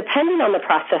 But depending on the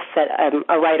process that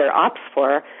a writer opts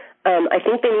for, I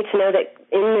think they need to know that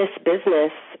in this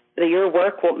business, that your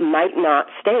work might not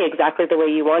stay exactly the way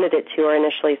you wanted it to or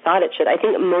initially thought it should. I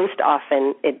think most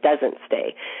often it doesn't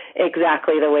stay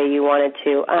exactly the way you wanted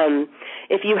to.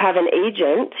 If you have an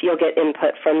agent, you'll get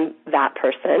input from that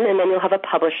person, and then you'll have a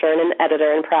publisher and an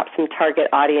editor and perhaps some target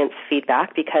audience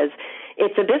feedback because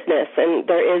it's a business, and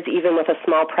there is, even with a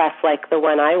small press like the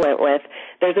one I went with,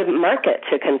 there's a market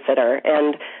to consider,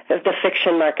 and the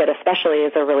fiction market especially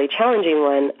is a really challenging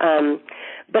one.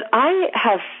 But I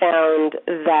have found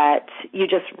that you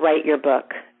just write your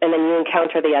book, and then you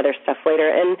encounter the other stuff later,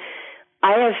 and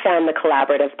I have found the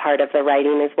collaborative part of the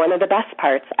writing is one of the best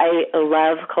parts. I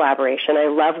love collaboration. I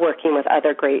love working with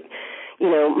other great,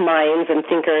 minds and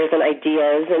thinkers and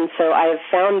ideas, and so I have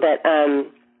found that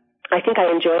I think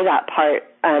I enjoy that part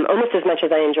almost as much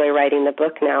as I enjoy writing the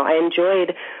book now. I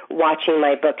enjoyed watching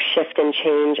my book shift and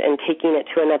change and taking it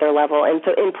to another level. And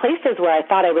so in places where I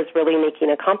thought I was really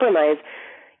making a compromise,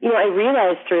 I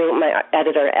realized through my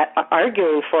editor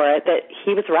arguing for it that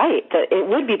he was right, that it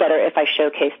would be better if I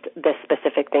showcased this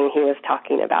specific thing he was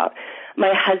talking about.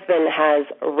 My husband has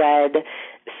read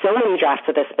so many drafts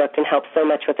of this book and helped so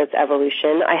much with its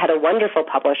evolution. I had a wonderful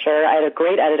publisher. I had a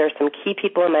great editor, some key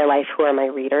people in my life who are my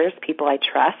readers, people I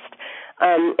trust.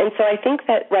 And so I think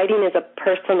that writing is a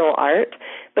personal art,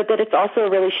 but that it's also a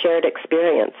really shared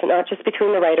experience, not just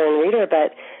between the writer and reader,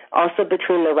 but also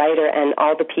between the writer and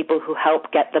all the people who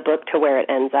help get the book to where it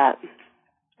ends up.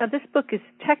 Now, this book is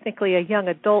technically a young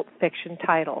adult fiction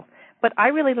title, but I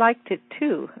really liked it,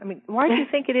 too. I mean, why do you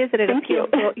think it is that it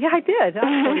appeals to... Yeah, I did. I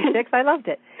was 46. I loved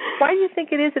it. Why do you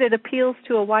think it is that it appeals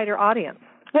to a wider audience?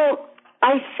 Well,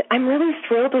 I'm really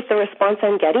thrilled with the response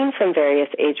I'm getting from various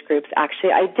age groups,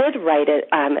 actually. I did write it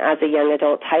as a young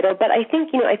adult title, but I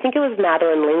think it was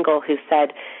Madeleine L'Engle who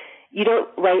said, you don't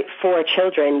write for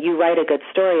children, you write a good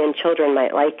story and children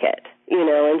might like it,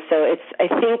 and so I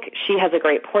think she has a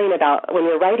great point about when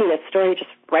you're writing a story, just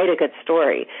write a good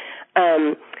story.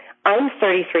 I'm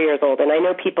 33 years old, and I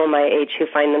know people my age who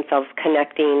find themselves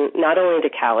connecting not only to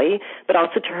Callie, but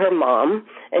also to her mom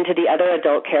and to the other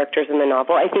adult characters in the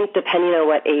novel. I think depending on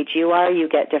what age you are, you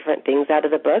get different things out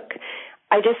of the book.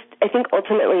 I think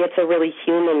ultimately it's a really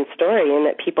human story and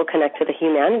that people connect to the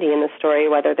humanity in the story,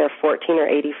 whether they're 14 or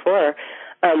 84.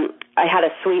 I had a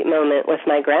sweet moment with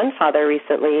my grandfather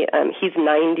recently. He's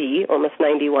 90, almost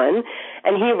 91,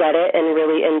 and he read it and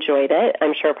really enjoyed it.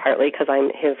 I'm sure partly because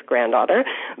I'm his granddaughter,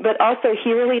 but also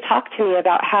he really talked to me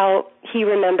about how he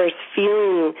remembers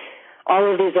feeling all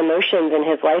of these emotions in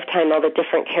his lifetime, all the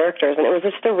different characters, and it was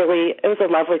a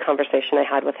lovely conversation I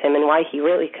had with him and why he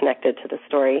really connected to the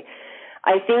story.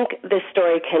 I think this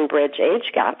story can bridge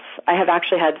age gaps. I have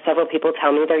actually had several people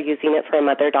tell me they're using it for a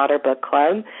mother-daughter book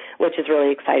club, which is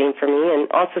really exciting for me.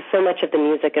 And also so much of the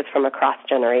music is from across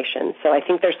generations. So I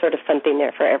think there's sort of something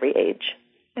there for every age.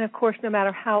 And, of course, no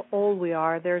matter how old we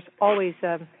are, there's always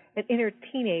an inner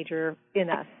teenager in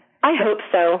us. I hope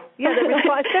so. Yeah,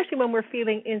 especially when we're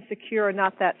feeling insecure or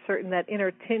not that certain, that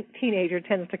inner teenager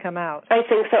tends to come out. I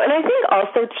think so. And I think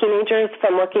also teenagers,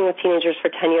 from working with teenagers for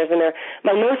 10 years, and they're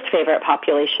my most favorite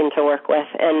population to work with,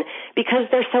 and because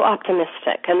they're so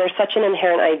optimistic and there's such an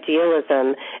inherent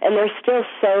idealism, and they're still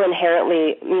so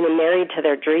inherently married to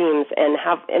their dreams and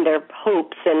their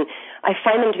hopes, and I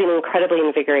find them to be an incredibly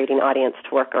invigorating audience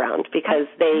to work around because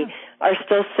they are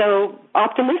still so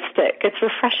optimistic. It's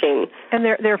refreshing. And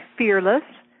they're fearless.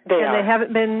 They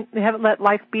haven't let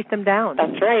life beat them down.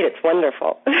 That's right. It's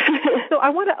wonderful. So I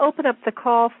want to open up the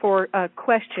call for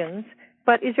questions,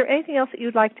 but is there anything else that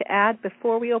you'd like to add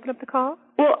before we open up the call?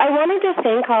 Well, I wanted to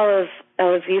thank all of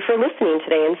you for listening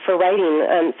today and for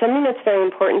writing. Something that's very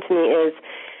important to me is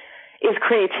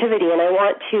creativity, and I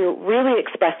want to really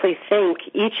expressly thank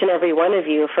each and every one of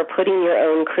you for putting your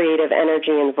own creative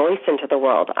energy and voice into the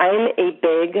world. I'm a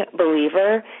big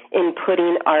believer in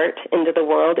putting art into the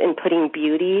world, in putting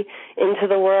beauty into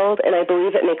the world, and I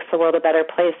believe it makes the world a better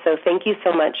place. So thank you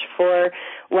so much for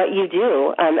what you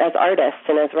do as artists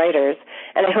and as writers.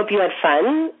 And I hope you had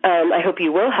fun. I hope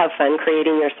you will have fun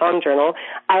creating your song journal.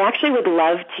 I actually would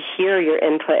love to hear your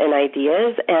input and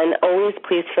ideas, and always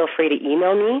please feel free to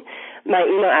email me. My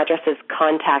email address is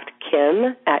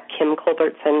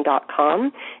contactkim@kimculbertson.com.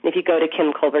 And if you go to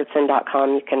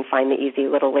kimculbertson.com, you can find the easy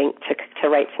little link to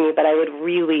write to me. But I would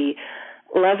really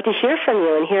love to hear from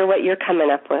you and hear what you're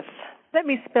coming up with. Let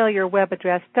me spell your web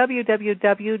address,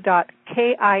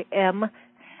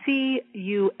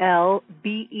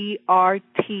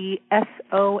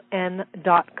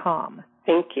 www.kimculbertson.com.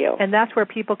 Thank you. And that's where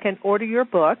people can order your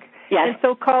book. Yes. And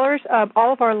so callers,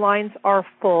 all of our lines are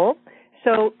full.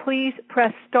 So please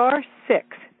press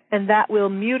 *6, and that will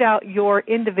mute out your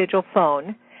individual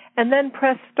phone. And then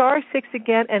press *6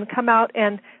 again and come out.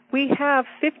 And we have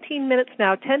 15 minutes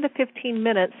now, 10 to 15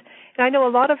 minutes. And I know a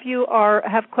lot of you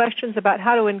have questions about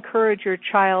how to encourage your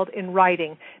child in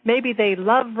writing. Maybe they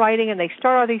love writing and they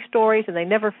start all these stories and they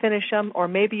never finish them, or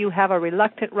maybe you have a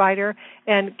reluctant writer.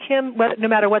 And Kim, no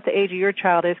matter what the age of your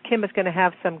child is, Kim is going to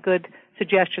have some good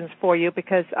suggestions for you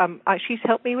because she's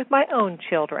helped me with my own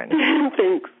children.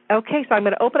 Thanks. Okay, so I'm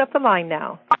going to open up the line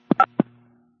now.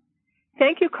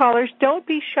 Thank you, callers. Don't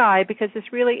be shy because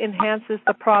this really enhances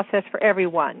the process for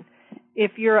everyone.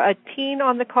 If you're a teen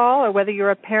on the call or whether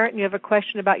you're a parent and you have a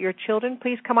question about your children,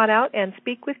 please come on out and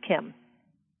speak with Kim.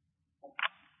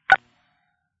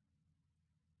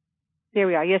 There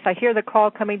we are. Yes, I hear the call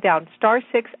coming down.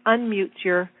 *6 unmutes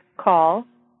your call.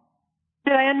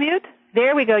 Did I unmute?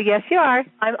 There we go. Yes, you are.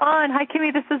 I'm on. Hi,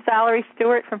 Kimmy. This is Valerie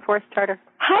Stewart from Forest Charter.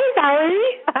 Hi,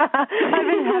 Valerie.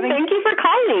 Thank you for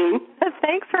calling.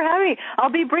 Thanks for having me.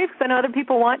 I'll be brief because I know other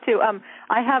people want to.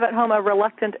 I have at home a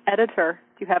reluctant editor.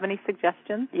 Do you have any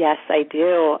suggestions? Yes, I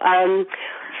do.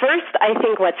 First, I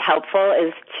think what's helpful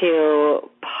is to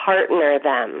partner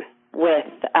them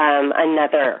with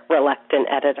another reluctant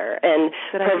editor and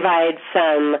provide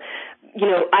some,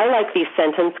 I like these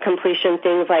sentence completion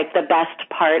things, like the best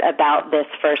part about this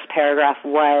first paragraph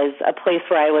was, a place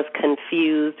where I was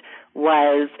confused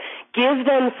was, give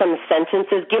them some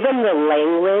sentences, give them the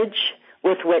language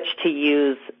with which to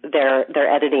use their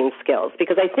editing skills.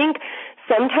 Because I think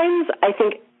sometimes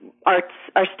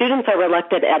our students are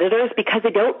reluctant editors because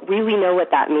they don't really know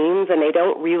what that means, and they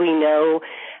don't really know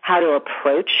how to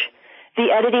approach the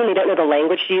editing. They don't know the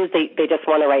language to use. They just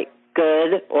want to write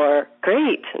good or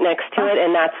great next to it,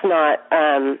 and that's not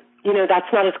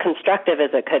that's not as constructive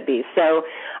as it could be. So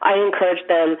I encourage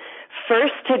them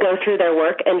first to go through their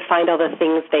work and find all the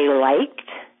things they liked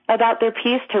about their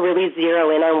piece, to really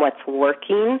zero in on what's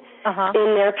working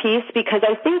in their piece, because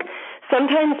I think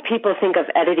sometimes people think of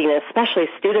editing, especially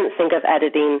students think of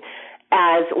editing,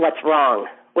 as what's wrong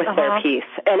with their piece.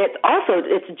 And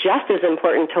it's just as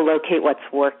important to locate what's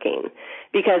working,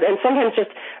 and sometimes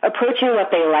just approaching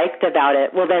what they liked about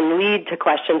it will then lead to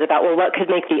questions about, well, what could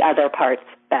make the other parts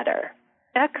better?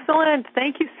 Excellent.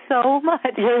 Thank you so much.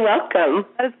 You're welcome.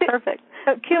 That is perfect.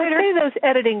 Can we say those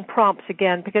editing prompts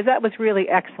again, because that was really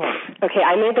excellent. Okay,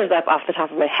 I made those up off the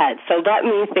top of my head, so let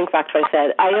me think back to what I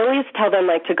said. I always tell them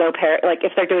to go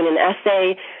if they're doing an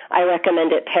essay, I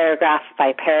recommend it paragraph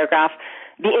by paragraph.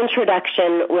 The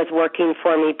introduction was working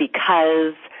for me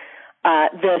because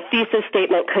the thesis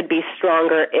statement could be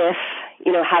stronger if,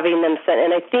 having them sent.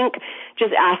 And I think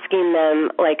just asking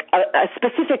them, a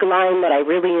specific line that I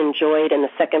really enjoyed in the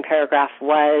second paragraph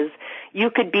was, you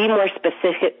could be more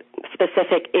specific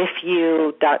if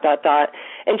you ...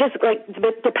 And just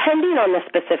depending on the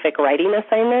specific writing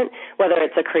assignment, whether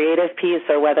it's a creative piece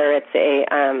or whether it's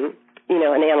an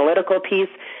analytical piece,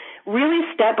 really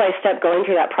step by step going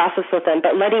through that process with them,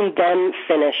 but letting them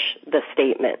finish the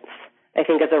statements, I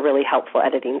think, is a really helpful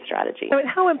editing strategy. So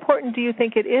how important do you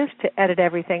think it is to edit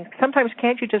everything? Sometimes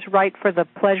can't you just write for the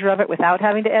pleasure of it without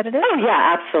having to edit it? Oh,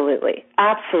 yeah, absolutely.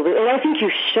 Absolutely. And I think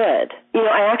you should.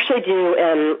 I actually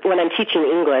do, when I'm teaching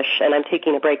English, and I'm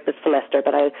taking a break this semester,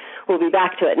 but I will be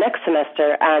back to it next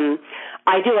semester,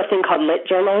 I do a thing called lit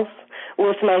journals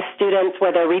with my students,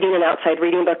 where they're reading an outside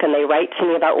reading book and they write to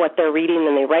me about what they're reading,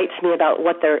 and they write to me about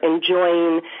what they're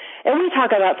enjoying. And we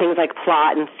talk about things like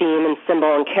plot and theme and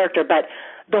symbol and character, but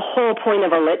the whole point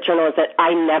of a lit journal is that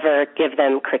I never give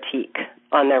them critique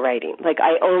on their writing.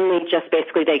 I only just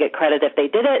basically, they get credit if they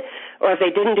did it or if they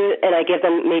didn't do it, and I give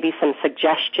them maybe some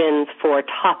suggestions for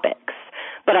topics.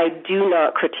 But I do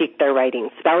not critique their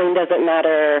writing. Spelling doesn't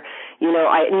matter.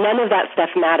 None of that stuff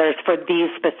matters for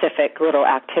these specific little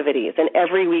activities. And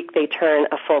every week they turn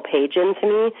a full page into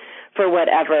me for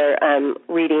whatever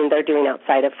reading they're doing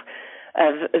outside of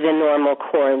the normal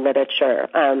core literature.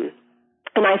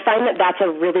 And I find that that's a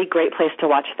really great place to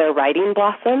watch their writing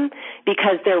blossom,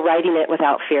 because they're writing it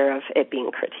without fear of it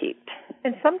being critiqued.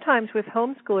 And sometimes with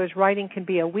homeschoolers, writing can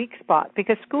be a weak spot,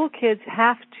 because school kids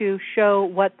have to show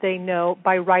what they know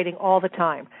by writing all the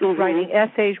time, writing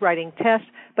essays, writing tests.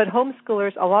 But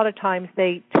homeschoolers, a lot of times,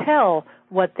 they tell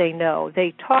what they know.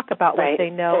 They talk about what they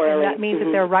know, and that means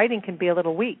that their writing can be a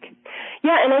little weak.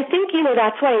 Yeah, and I think,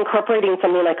 that's why incorporating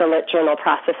something like a lit journal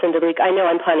process into the week. I know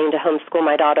I'm planning to homeschool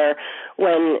my daughter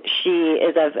when she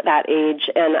is of that age,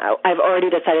 and I've already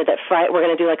decided that we're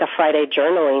going to do a Friday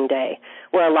journaling day,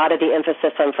 where a lot of the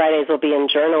emphasis on Fridays will be in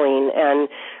journaling and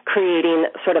creating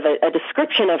sort of a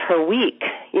description of her week,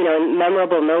 and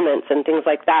memorable moments and things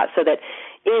like that, so that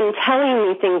in telling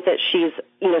me things that she's,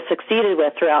 succeeded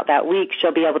with throughout that week,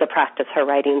 she'll be able to practice her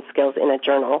writing skills in a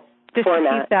journal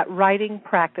format. To keep that writing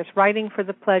practice, writing for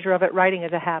the pleasure of it, writing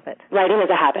as a habit. Writing as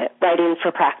a habit, writing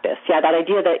for practice. Yeah, that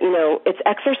idea that, it's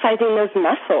exercising those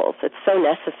muscles. It's so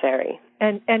necessary.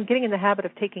 And getting in the habit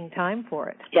of taking time for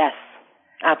it. Yes,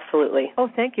 absolutely. Oh,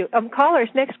 thank you. Callers,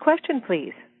 next question,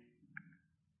 please.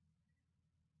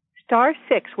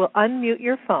 *6 will unmute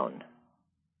your phone.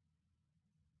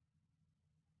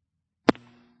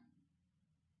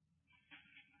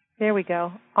 There we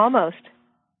go. Almost.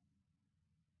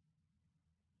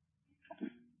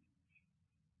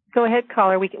 Go ahead,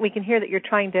 caller. We can hear that you're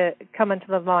trying to come into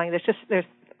the line. There's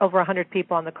over 100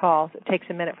 people on the call, so it takes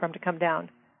a minute for them to come down.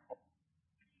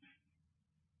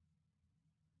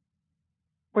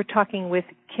 We're talking with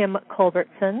Kim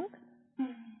Culbertson.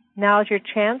 Now is your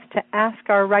chance to ask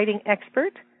our writing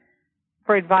expert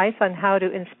for advice on how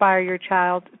to inspire your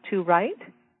child to write,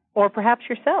 or perhaps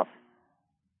yourself.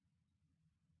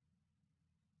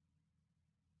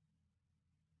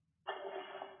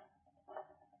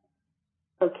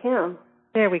 Oh, Kim.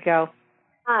 There we go.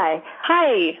 Hi.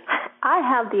 Hi. I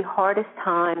have the hardest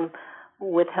time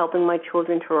with helping my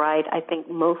children to write, I think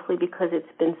mostly because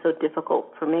it's been so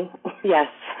difficult for me. Yes.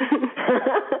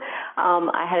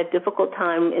 I had a difficult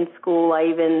time in school. I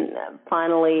even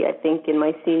finally, I think in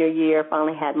my senior year,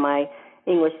 finally had my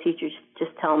English teacher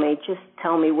just tell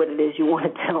me what it is you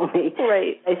want to tell me.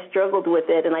 Right. I struggled with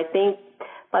it, and I think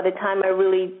by the time I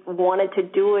really wanted to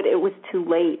do it, it was too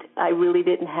late. I really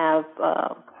didn't have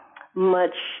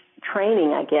much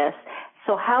training, I guess.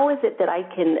 So how is it that I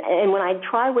can, and when I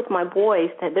try with my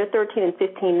boys, they're 13 and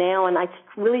 15 now, and I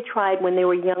really tried when they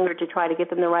were younger to try to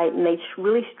get them to write, and they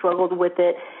really struggled with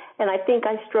it. And I think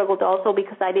I struggled also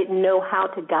because I didn't know how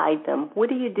to guide them. What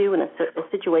do you do in a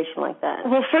situation like that?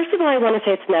 Well, first of all, I want to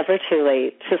say it's never too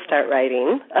late to start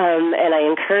writing, and I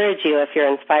encourage you, if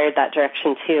you're inspired that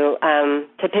direction too,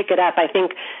 to pick it up. I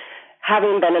think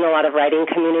having been in a lot of writing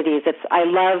communities, I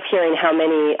love hearing how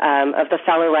many of the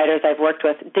fellow writers I've worked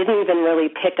with didn't even really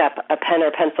pick up a pen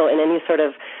or pencil in any sort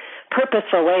of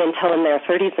purposeful way until in their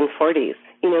 30s and 40s.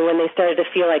 You know, when they started to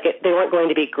feel like they weren't going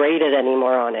to be graded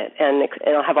anymore on it, and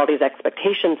it'll have all these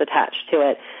expectations attached to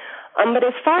it. But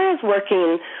as far as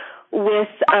working with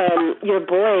your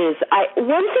boys,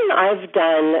 one thing I've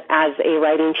done as a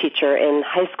writing teacher in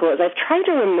high school is I've tried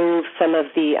to remove some of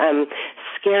the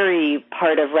scary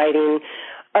part of writing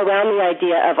around the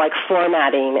idea of like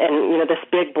formatting and, you know, this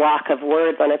big block of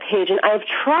words on a page. And I've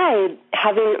tried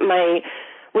having my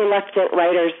reluctant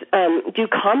writers do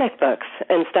comic books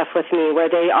and stuff with me where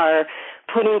they are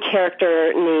putting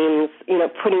character names, you know,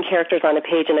 putting characters on a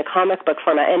page in a comic book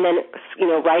format, and then, you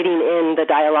know, writing in the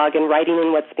dialogue and writing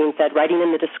in what's being said, writing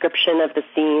in the description of the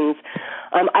scenes.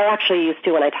 I actually used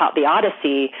to, when I taught the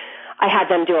Odyssey, I had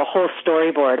them do a whole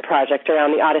storyboard project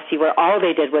around the Odyssey where all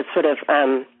they did was sort of,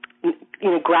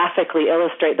 you know, graphically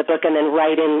illustrate the book and then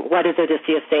write in what is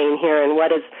Odysseus saying here and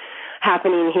what is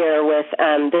happening here with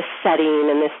this setting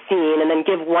and this scene, and then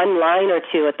give one line or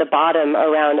two at the bottom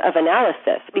of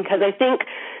analysis, because I think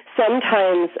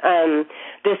sometimes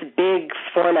this big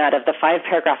format of the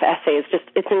 5-paragraph essay is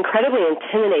it's incredibly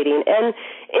intimidating, and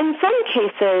in some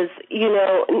cases, you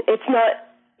know, it's not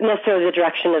necessarily the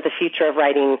direction of the future of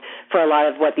writing for a lot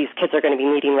of what these kids are going to be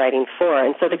needing writing for.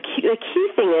 And so the key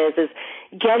thing is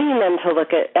getting them to look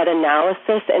at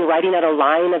analysis and writing out a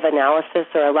line of analysis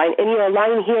or a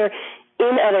line here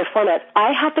in other formats.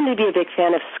 I happen to be a big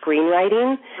fan of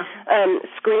screenwriting.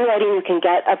 Screenwriting, you can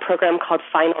get a program called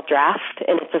Final Draft,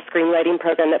 and it's a screenwriting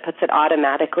program that puts it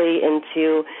automatically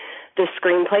into the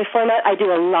screenplay format. I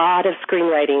do a lot of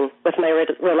screenwriting with my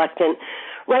reluctant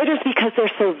writers because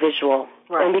they're so visual.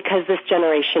 Right. And because this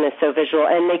generation is so visual,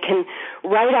 and they can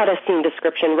write out a scene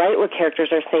description, write what characters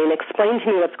are saying, explain to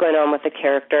me what's going on with the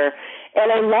character.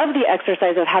 And I love the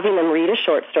exercise of having them read a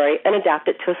short story and adapt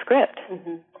it to a script.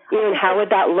 Mm-hmm. You know, and how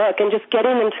would that look? And just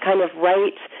getting them to kind of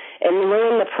write and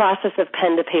learn the process of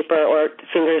pen to paper or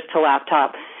fingers to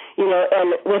laptop, you know,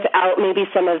 and without maybe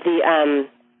some of the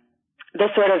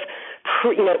sort of,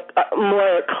 you know,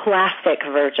 more classic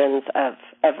versions of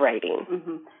writing.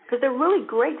 Mm-hmm. Because they're really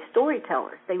great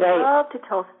storytellers. They love to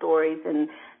tell stories, and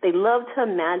they love to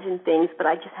imagine things, but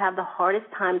I just have the hardest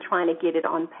time trying to get it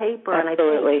on paper.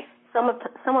 Absolutely. And I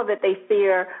think some of it they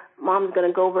fear Mom's going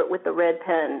to go over it with the red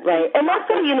pen. Right. And that's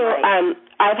what, you know,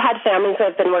 I've had families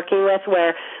I've been working with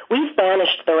where we've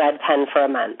banished the red pen for a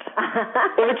month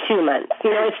or 2 months.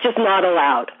 You know, it's just not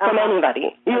allowed from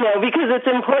anybody, you know, because it's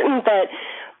important that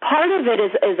part of it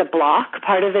is a block.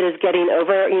 Part of it is getting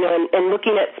over, you know, and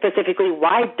looking at specifically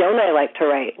why don't I like to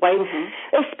write? Why,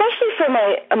 especially for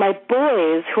my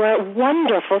boys who are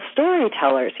wonderful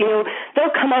storytellers. You know, they'll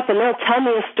come up and they'll tell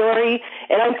me a story,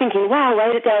 and I'm thinking, wow,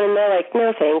 write it down, and they're like,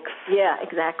 no, thanks. Yeah,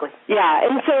 exactly. Yeah,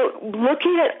 and so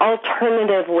looking at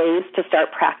alternative ways to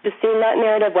start practicing that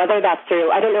narrative, whether that's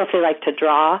through, I don't know if they like to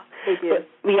draw. They do.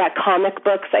 Yeah, comic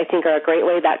books, I think, are a great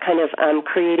way, that kind of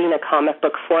creating a comic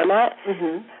book format.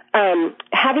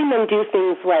 Having them do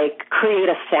things like create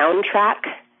a soundtrack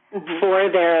for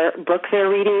their book they're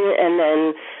reading, and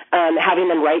then having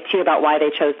them write to you about why they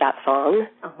chose that song.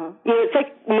 You know, it's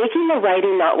like making the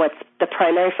writing not what's the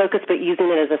primary focus, but using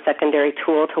it as a secondary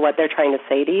tool to what they're trying to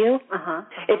say to you.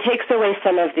 It takes away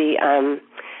some of the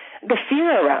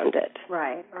fear around it.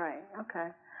 Right, okay.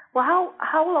 Well,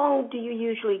 how long do you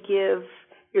usually give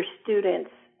your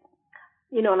students,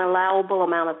 you know, an allowable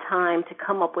amount of time to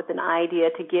come up with an idea,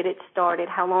 to get it started?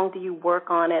 How long do you work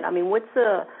on it? I mean, what's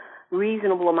a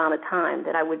reasonable amount of time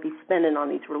that I would be spending on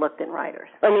these reluctant writers?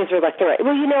 On these reluctant writers.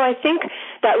 Well, you know, I think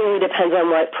that really depends on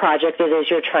what project it is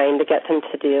you're trying to get them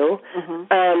to do.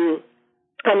 I'm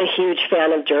a huge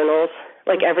fan of journals.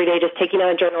 like every day, just taking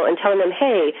out a journal and telling them,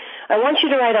 hey, I want you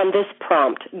to write on this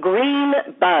prompt, green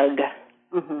bug,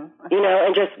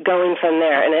 and just going from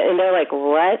there. And they're like,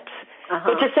 what?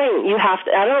 But just saying, you have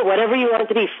to, I don't know, whatever you want it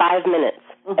to be, 5 minutes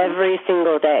every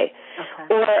single day.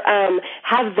 Okay. Or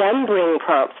have them bring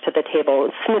prompts to the table,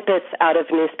 snippets out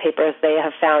of newspapers they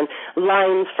have found,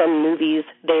 lines from movies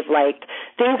they've liked,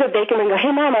 things that they can go,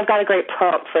 hey, Mom, I've got a great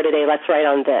prompt for today. Let's write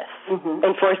on this.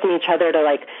 And forcing each other to,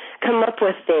 like, come up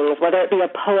with things, whether it be a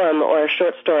poem or a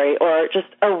short story or just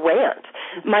a rant.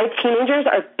 My teenagers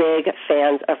are big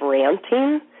fans of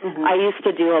ranting. I used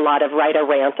to do a lot of write a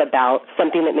rant about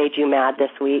something that made you mad this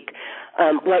week,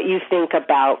 what you think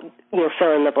about,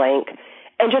 fill in the blank,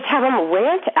 and just have them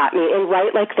rant at me and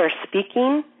write like they're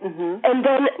speaking and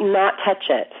then not touch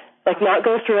it. Like not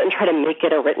go through it and try to make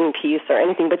it a written piece or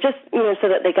anything, but just, so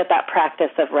that they get that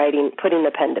practice of writing, putting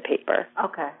the pen to paper.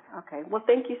 Okay. Well,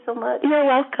 thank you so much. You're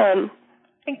welcome.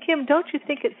 And Kim, don't you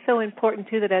think it's so important,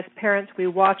 too, that as parents we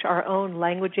watch our own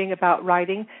languaging about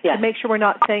writing to make sure we're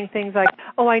not saying things like,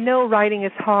 oh, I know writing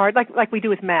is hard, like we do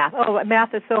with math. Oh,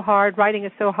 math is so hard, writing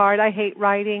is so hard, I hate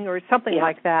writing, or something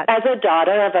like that. As a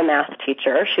daughter of a math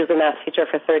teacher, she was a math teacher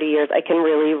for 30 years, I can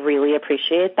really, really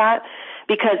appreciate that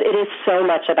because it is so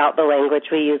much about the language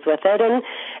we use with it and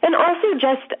also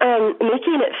just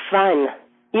making it fun.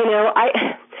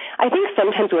 I think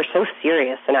sometimes we're so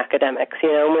serious in academics,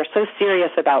 and we're so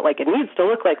serious about, like, it needs to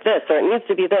look like this or it needs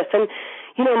to be this. And,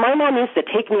 my mom used to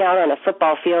take me out on a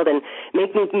football field and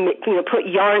make me, put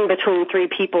yarn between three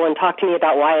people and talk to me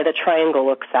about why the triangle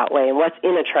looks that way and what's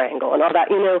in a triangle and all that.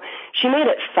 She made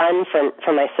it fun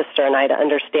for my sister and I to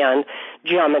understand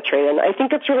geometry. And I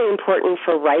think it's really important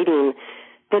for writing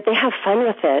that they have fun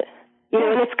with it.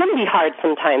 And it's going to be hard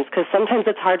sometimes because sometimes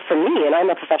it's hard for me, and I'm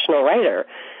a professional writer.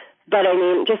 But,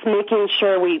 just making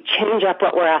sure we change up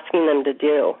what we're asking them to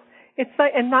do. It's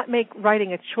like, and not make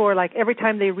writing a chore, like every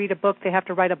time they read a book, they have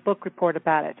to write a book report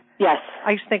about it. Yes.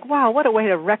 I used to think, wow, what a way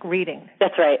to wreck reading.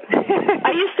 That's right.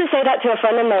 I used to say that to a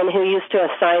friend of mine who used to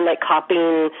assign, like,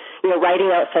 copying,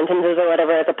 writing out sentences or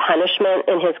whatever as a punishment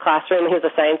in his classroom. He was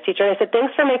a science teacher. And I said,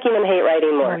 thanks for making them hate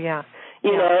writing more. Oh, yeah.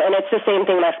 And it's the same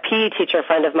thing. My PE teacher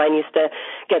friend of mine used to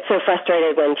get so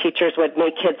frustrated when teachers would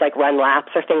make kids like run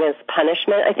laps or things as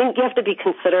punishment. I think you have to be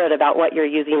considerate about what you're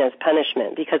using as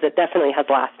punishment because it definitely has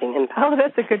lasting impact. Oh,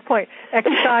 that's a good point.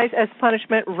 Exercise as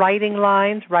punishment, writing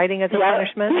lines, writing as a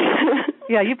punishment.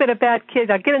 Yeah, you've been a bad kid.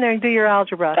 Now get in there and do your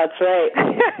algebra. That's right.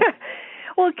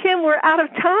 Well, Kim, we're out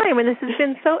of time, and this has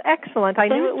been so excellent. I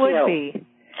knew it would be.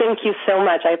 Thank you so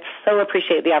much. I so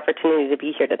appreciate the opportunity to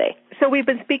be here today. So we've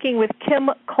been speaking with Kim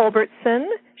Culbertson.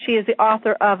 She is the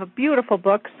author of a beautiful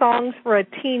book, Songs for a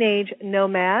Teenage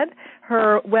Nomad.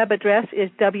 Her web address is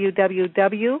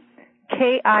www.kimculb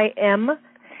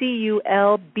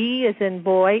as in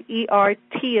boy,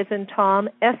 ERT as in Tom,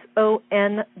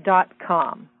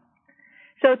 SON.com.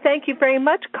 So thank you very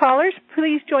much, callers.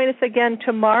 Please join us again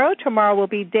tomorrow. Tomorrow will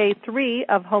be day 3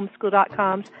 of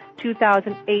Homeschool.com's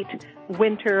 2008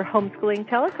 Winter Homeschooling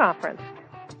Teleconference.